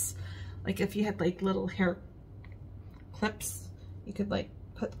clips. Like if you had like little hair clips, you could like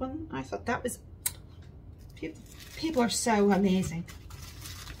put one. I thought that was, people are so amazing.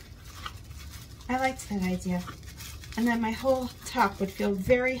 I liked that idea. And then my whole top would feel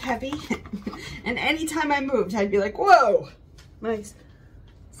very heavy. And anytime I moved, I'd be like, whoa! My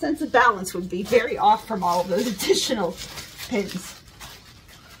sense of balance would be very off from all of those additional pins.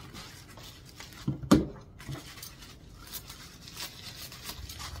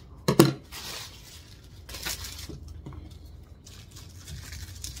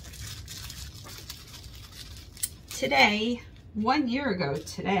 Today, 1 year ago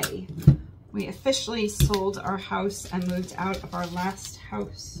today, we officially sold our house and moved out of our last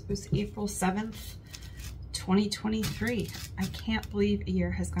house. It was April 7th, 2023. I can't believe a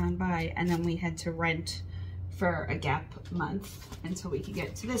year has gone by, and then we had to rent for a gap month until we could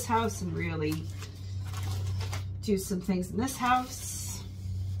get to this house and really do some things in this house.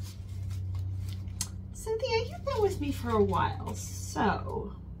 Cynthia, you've been with me for a while,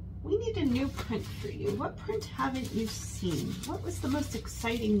 so we need a new print for you. What print haven't you seen? What was the most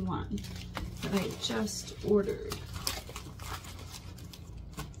exciting one? that I just ordered.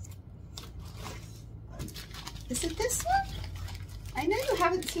 Is it this one? I know you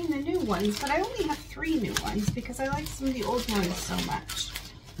haven't seen the new ones, but I only have 3 new ones because I like some of the old ones so much.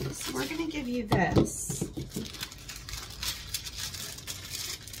 So we're going to give you this.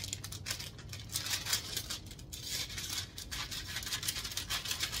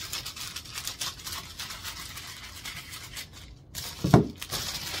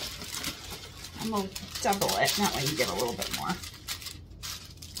 I'm going to double it, that way you get a little bit more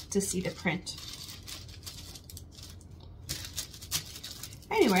to see the print.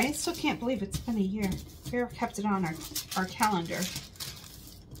 Anyway, I still can't believe it's been a year. Bear kept it on our calendar.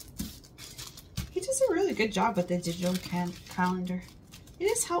 He does a really good job with the digital calendar. It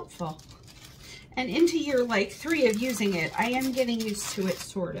is helpful. And into year like 3 of using it, I am getting used to it,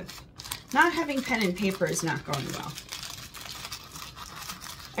 sort of. Not having pen and paper is not going well.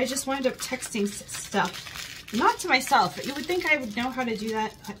 I just wind up texting stuff, not to myself. You would think I would know how to do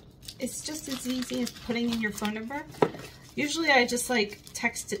that, but it's just as easy as putting in your phone number. Usually I just like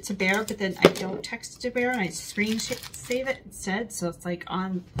text it to Bear, but then I don't text it to Bear and I screen save it instead. So it's like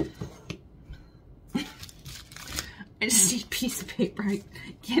on, I just need a piece of paper. I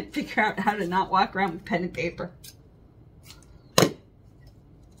can't figure out how to not walk around with pen and paper.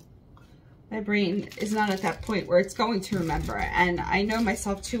 My brain is not at that point where it's going to remember. And I know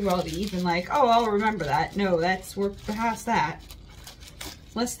myself too well to even like, oh, I'll remember that. No, we're past that.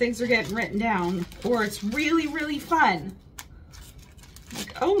 Unless things are getting written down or it's really, really fun.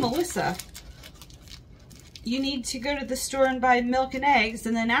 Like, oh, Mellissa, you need to go to the store and buy milk and eggs,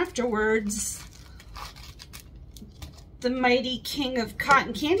 and then afterwards, the mighty king of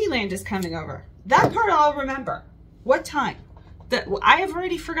Cotton Candy Land is coming over. That part I'll remember. What time? I have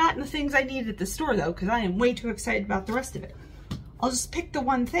already forgotten the things I need at the store, though, because I am way too excited about the rest of it. I'll just pick the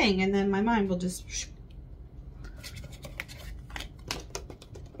one thing, and then my mind will just...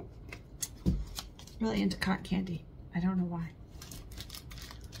 Really into cotton candy. I don't know why.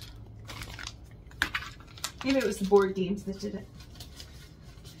 Maybe it was the board games that did it.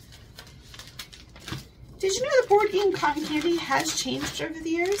 Did you know the board game Cotton Candy has changed over the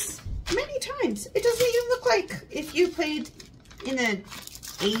years? Many times. It doesn't even look like if you played in the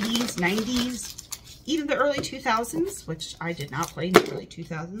 80s, 90s, even the early 2000s, which I did not play in the early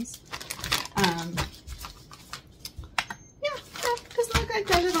 2000s. Yeah, it doesn't look like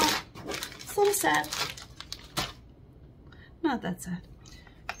that at all. It's a little sad. Not that sad.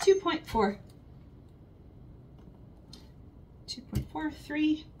 2.4.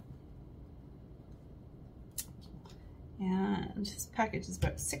 2.43. And this package is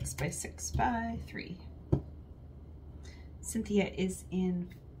about 6 by 6 by 3. Cynthia is in,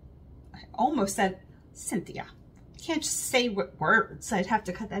 I almost said Cynthia. Can't just say what words, I'd have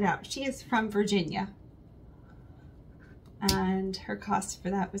to cut that out. She is from Virginia. And her cost for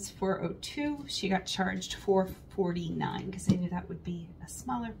that was $402. She got charged $449 because I knew that would be a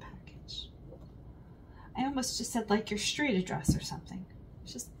smaller package. I almost just said like your street address or something.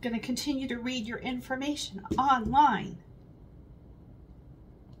 Just going to continue to read your information online.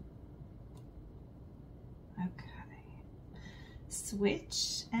 Okay.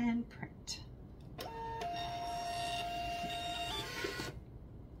 Switch and print.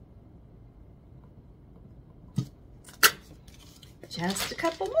 Just a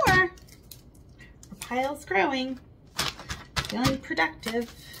couple more. Our pile's growing. Feeling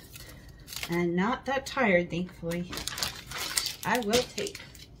productive. And not that tired, thankfully. I will take.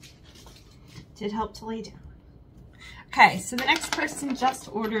 Did help to lay down. Okay, so the next person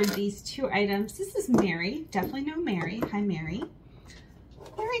just ordered these 2 items. This is Mary. Definitely know Mary. Hi, Mary.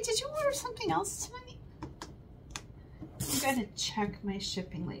 Mary, did you order something else tonight? I'm going to check my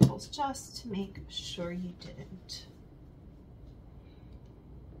shipping labels just to make sure you didn't.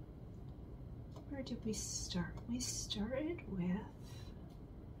 Where did we start? We started with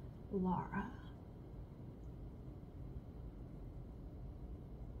Laura.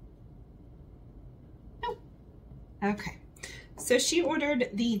 Nope. Okay. So she ordered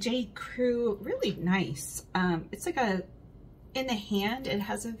the J. Crew, really nice. It's like a, in the hand, it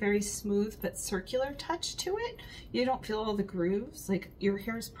has a very smooth but circular touch to it. You don't feel all the grooves. Like your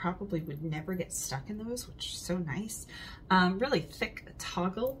hairs probably would never get stuck in those, which is so nice. Really thick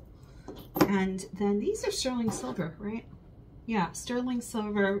toggle. And then these are sterling silver, right? Yeah, sterling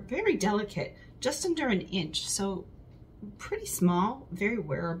silver, very delicate, just under an inch, so pretty small, very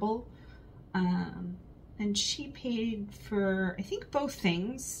wearable. And she paid for, I think, both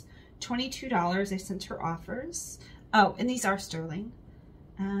things, $22. I sent her offers. Oh, and these are sterling.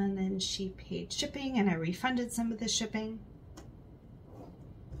 And then she paid shipping, and I refunded some of the shipping.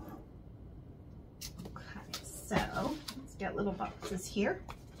 get little boxes here.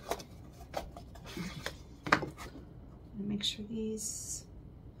 Make sure these,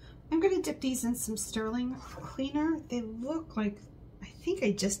 I'm going to dip these in some sterling cleaner. They look like, I think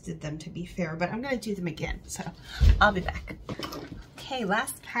I just did them to be fair, but I'm going to do them again. So I'll be back. Okay,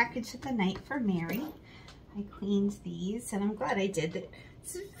 last package of the night for Mary. I cleaned these and I'm glad I did.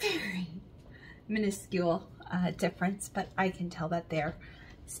 It's a very minuscule difference, but I can tell that they're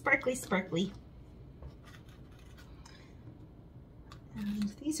sparkly, sparkly.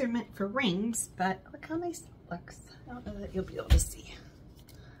 And these are meant for rings, but look how nice it looks. I don't know that you'll be able to see.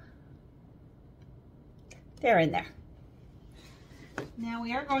 They're in there. Now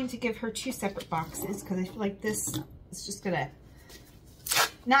we are going to give her 2 separate boxes because I feel like this is just gonna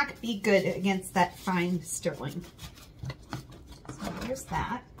not be good against that fine sterling. So there's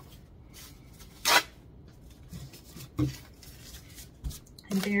that.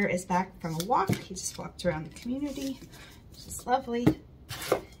 And Bear is back from a walk. He just walked around the community, which is lovely.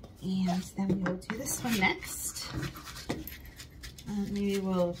 And then we'll do this one next. Maybe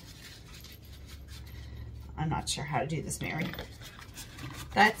we'll, I'm not sure how to do this, Mary.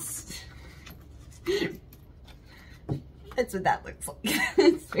 That's what that looks like.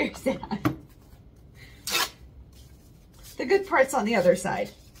 It's very sad. The good part's on the other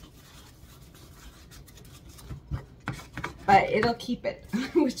side. But it'll keep it,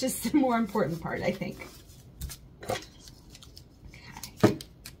 which is the more important part, I think. Okay.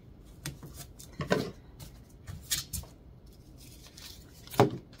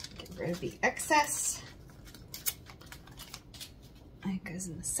 Get rid of the excess. It goes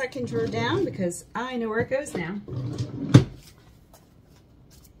in the second drawer down because I know where it goes now.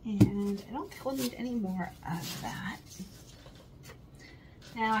 And I don't think we'll need any more of that.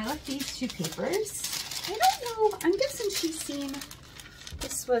 Now I left these 2 papers. I don't know, I'm guessing she's seen,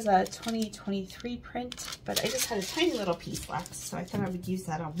 this was a 2023 print, but I just had a tiny little piece left, so I thought I would use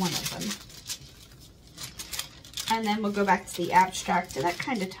that on one of them. And then we'll go back to the abstract, and that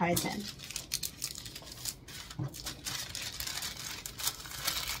kind of ties in.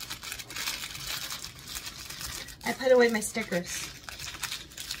 I put away my stickers.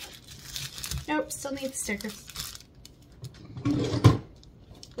 Nope, still need the stickers.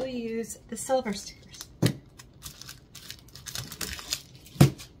 We'll use the silver stickers.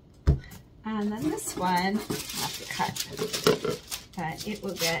 And then this one, I'll have to cut, but it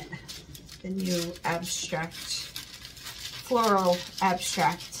will get the new abstract, floral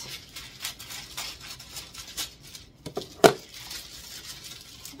abstract.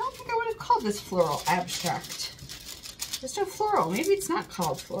 I don't think I would have called this floral abstract. There's no floral. Maybe it's not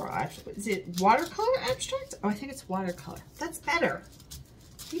called floral abstract. Is it watercolor abstract? Oh, I think it's watercolor. That's better.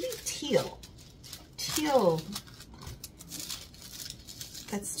 Maybe teal. Teal.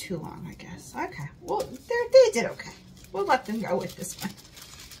 That's too long, I guess. Okay. Well, they did okay. We'll let them go with this one.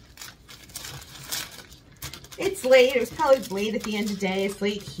 It's late. It was probably late at the end of the day. It's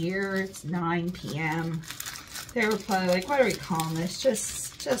late here. It's 9 p.m. They were probably like, what are we calling this?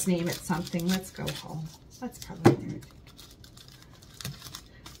 Just name it something. Let's go home. That's probably what they were thinking.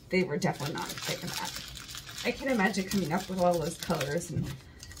 They were definitely not thinking that. I can imagine coming up with all those colors. And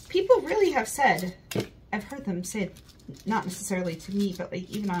people really have said, I've heard them say, not necessarily to me, but like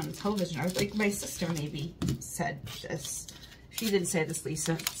even on television, or like my sister maybe said this. She didn't say this,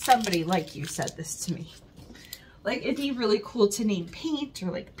 Lisa. Somebody like you said this to me. Like, it'd be really cool to name paint,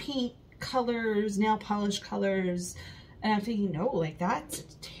 or like paint colors, nail polish colors. And I'm thinking, no, like that's a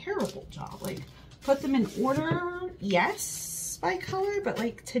terrible job. Like, put them in order, yes, by color, but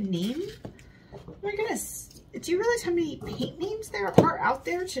like to name? Oh my goodness. Do you realize how many paint names there are out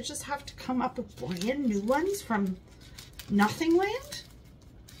there to just have to come up with brand new ones from nothing land?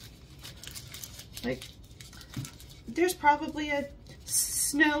 Like, there's probably a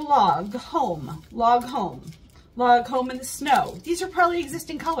snow log home in the snow. These are probably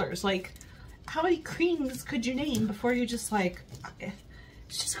existing colors. Like, how many creams could you name before you just like,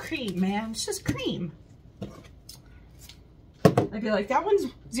 it's just cream, man. It's just cream. I'd be like, that one's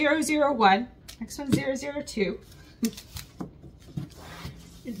 001. Next one's 002.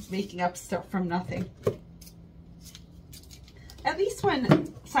 It's making up stuff from nothing. At least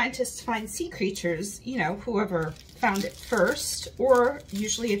when scientists find sea creatures, you know, whoever found it first, or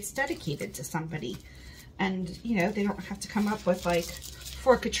usually it's dedicated to somebody. And, you know, they don't have to come up with like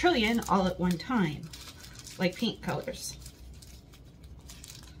 4 quadrillion all at one time, like paint colors.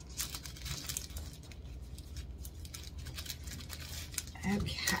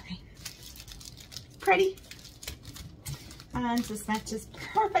 Okay. Pretty. And this matches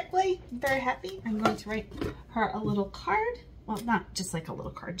perfectly. I'm very happy. I'm going to write her a little card. Well, not just like a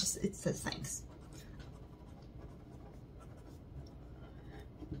little card, just it says thanks.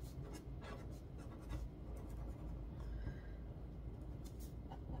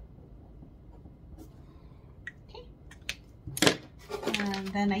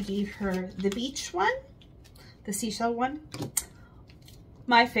 then I gave her the beach one, the seashell one.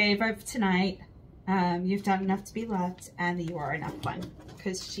 My favorite tonight. You've done enough to be loved, and the you are enough one,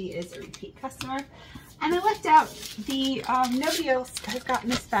 because she is a repeat customer. And I left out the, nobody else has gotten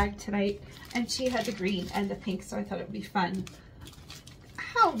this bag tonight, and she had the green and the pink, so I thought it would be fun.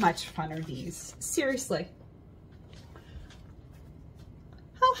 How much fun are these? Seriously.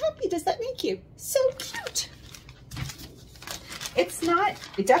 How happy does that make you? So cute. It's not,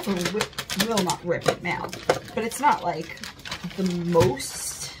 it definitely will not rip it now, but it's not like the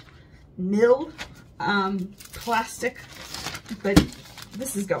most milled plastic, but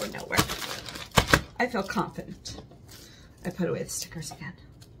this is going nowhere. I feel confident. I put away the stickers again.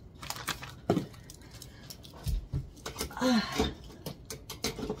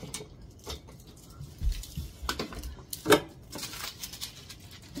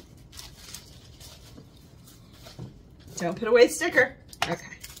 Don't put away the sticker. Okay.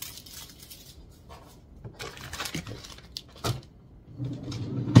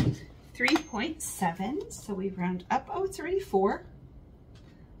 $3.7, so we round up. Oh, it's already 4.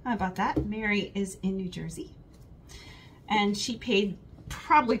 How about that? Mary is in New Jersey, and she paid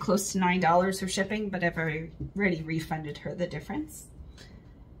probably close to $9 for shipping, but I've already refunded her the difference.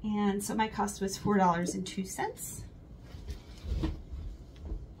 And so my cost was $4.02.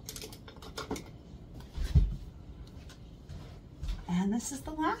 And this is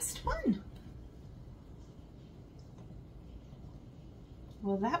the last one.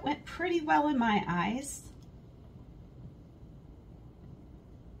 Well, that went pretty well in my eyes.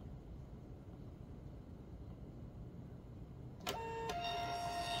 Go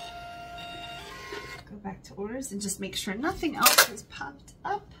back to orders and just make sure nothing else has popped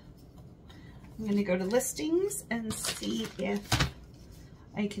up. I'm going to go to listings and see if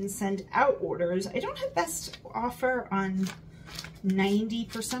I can send out orders. I don't have best offer on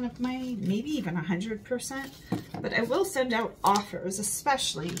 90% of my, maybe even 100%, but I will send out offers,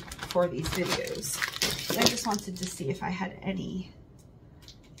 especially for these videos. But I just wanted to see if I had any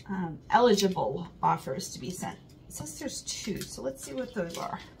eligible offers to be sent. It says there's 2, so let's see what those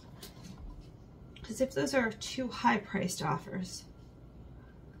are. Because if those are 2 high-priced offers,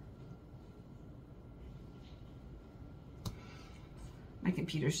 my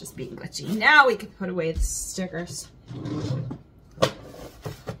computer's just being glitchy. Now we can put away the stickers. I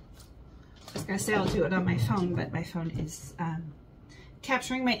was gonna say I'll do it on my phone, but my phone is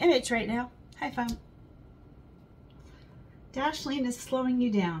capturing my image right now. Hi, phone. Dashlane is slowing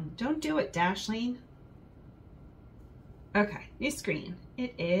you down. Don't do it, Dashlane. Okay, new screen.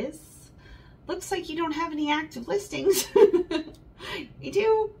 It is. Looks like you don't have any active listings. You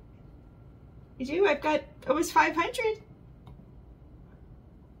do. You do. I've got almost 500.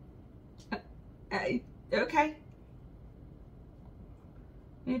 Okay.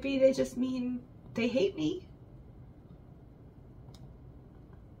 Maybe they just mean they hate me.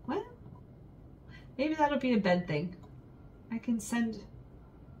 Well, maybe that'll be a bed thing. I can send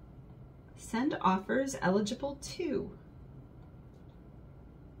offers eligible too.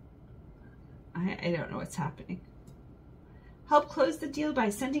 I don't know what's happening. Help close the deal by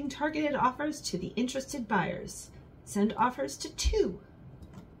sending targeted offers to the interested buyers. Send offers to 2.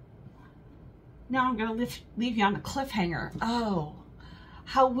 Now I'm going to leave you on a cliffhanger. Oh,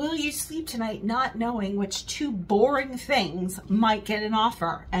 how will you sleep tonight not knowing which 2 boring things might get an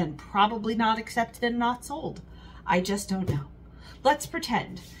offer and probably not accepted and not sold? I just don't know. Let's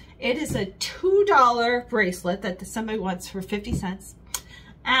pretend it is a $2 bracelet that somebody wants for 50 cents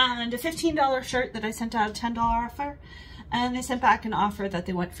and a $15 shirt that I sent out a $10 offer, and they sent back an offer that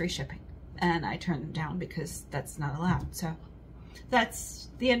they want free shipping, and I turned them down because that's not allowed. So that's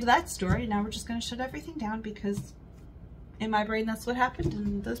the end of that story. Now we're just going to shut everything down because in my brain that's what happened,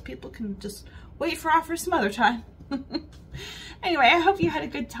 and those people can just wait for offers some other time. Anyway, I hope you had a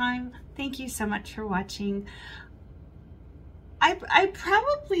good time. Thank you so much for watching. I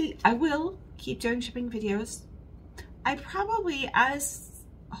will keep doing shipping videos. I probably, as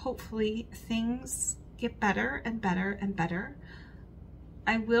hopefully things get better and better and better,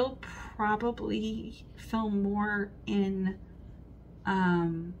 I will probably film more in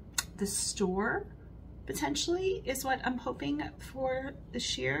the store, potentially, is what I'm hoping for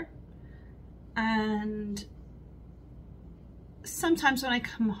this year. And sometimes when I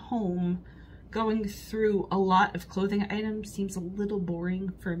come home, going through a lot of clothing items seems a little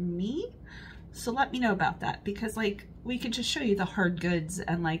boring for me. So let me know about that, because like we could just show you the hard goods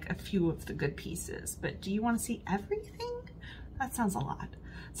and like a few of the good pieces, but do you want to see everything? That sounds a lot.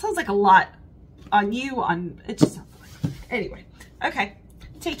 It sounds like a lot on you, it just sounds like, anyway. Okay,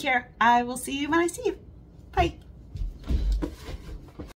 take care. I will see you when I see you. Bye.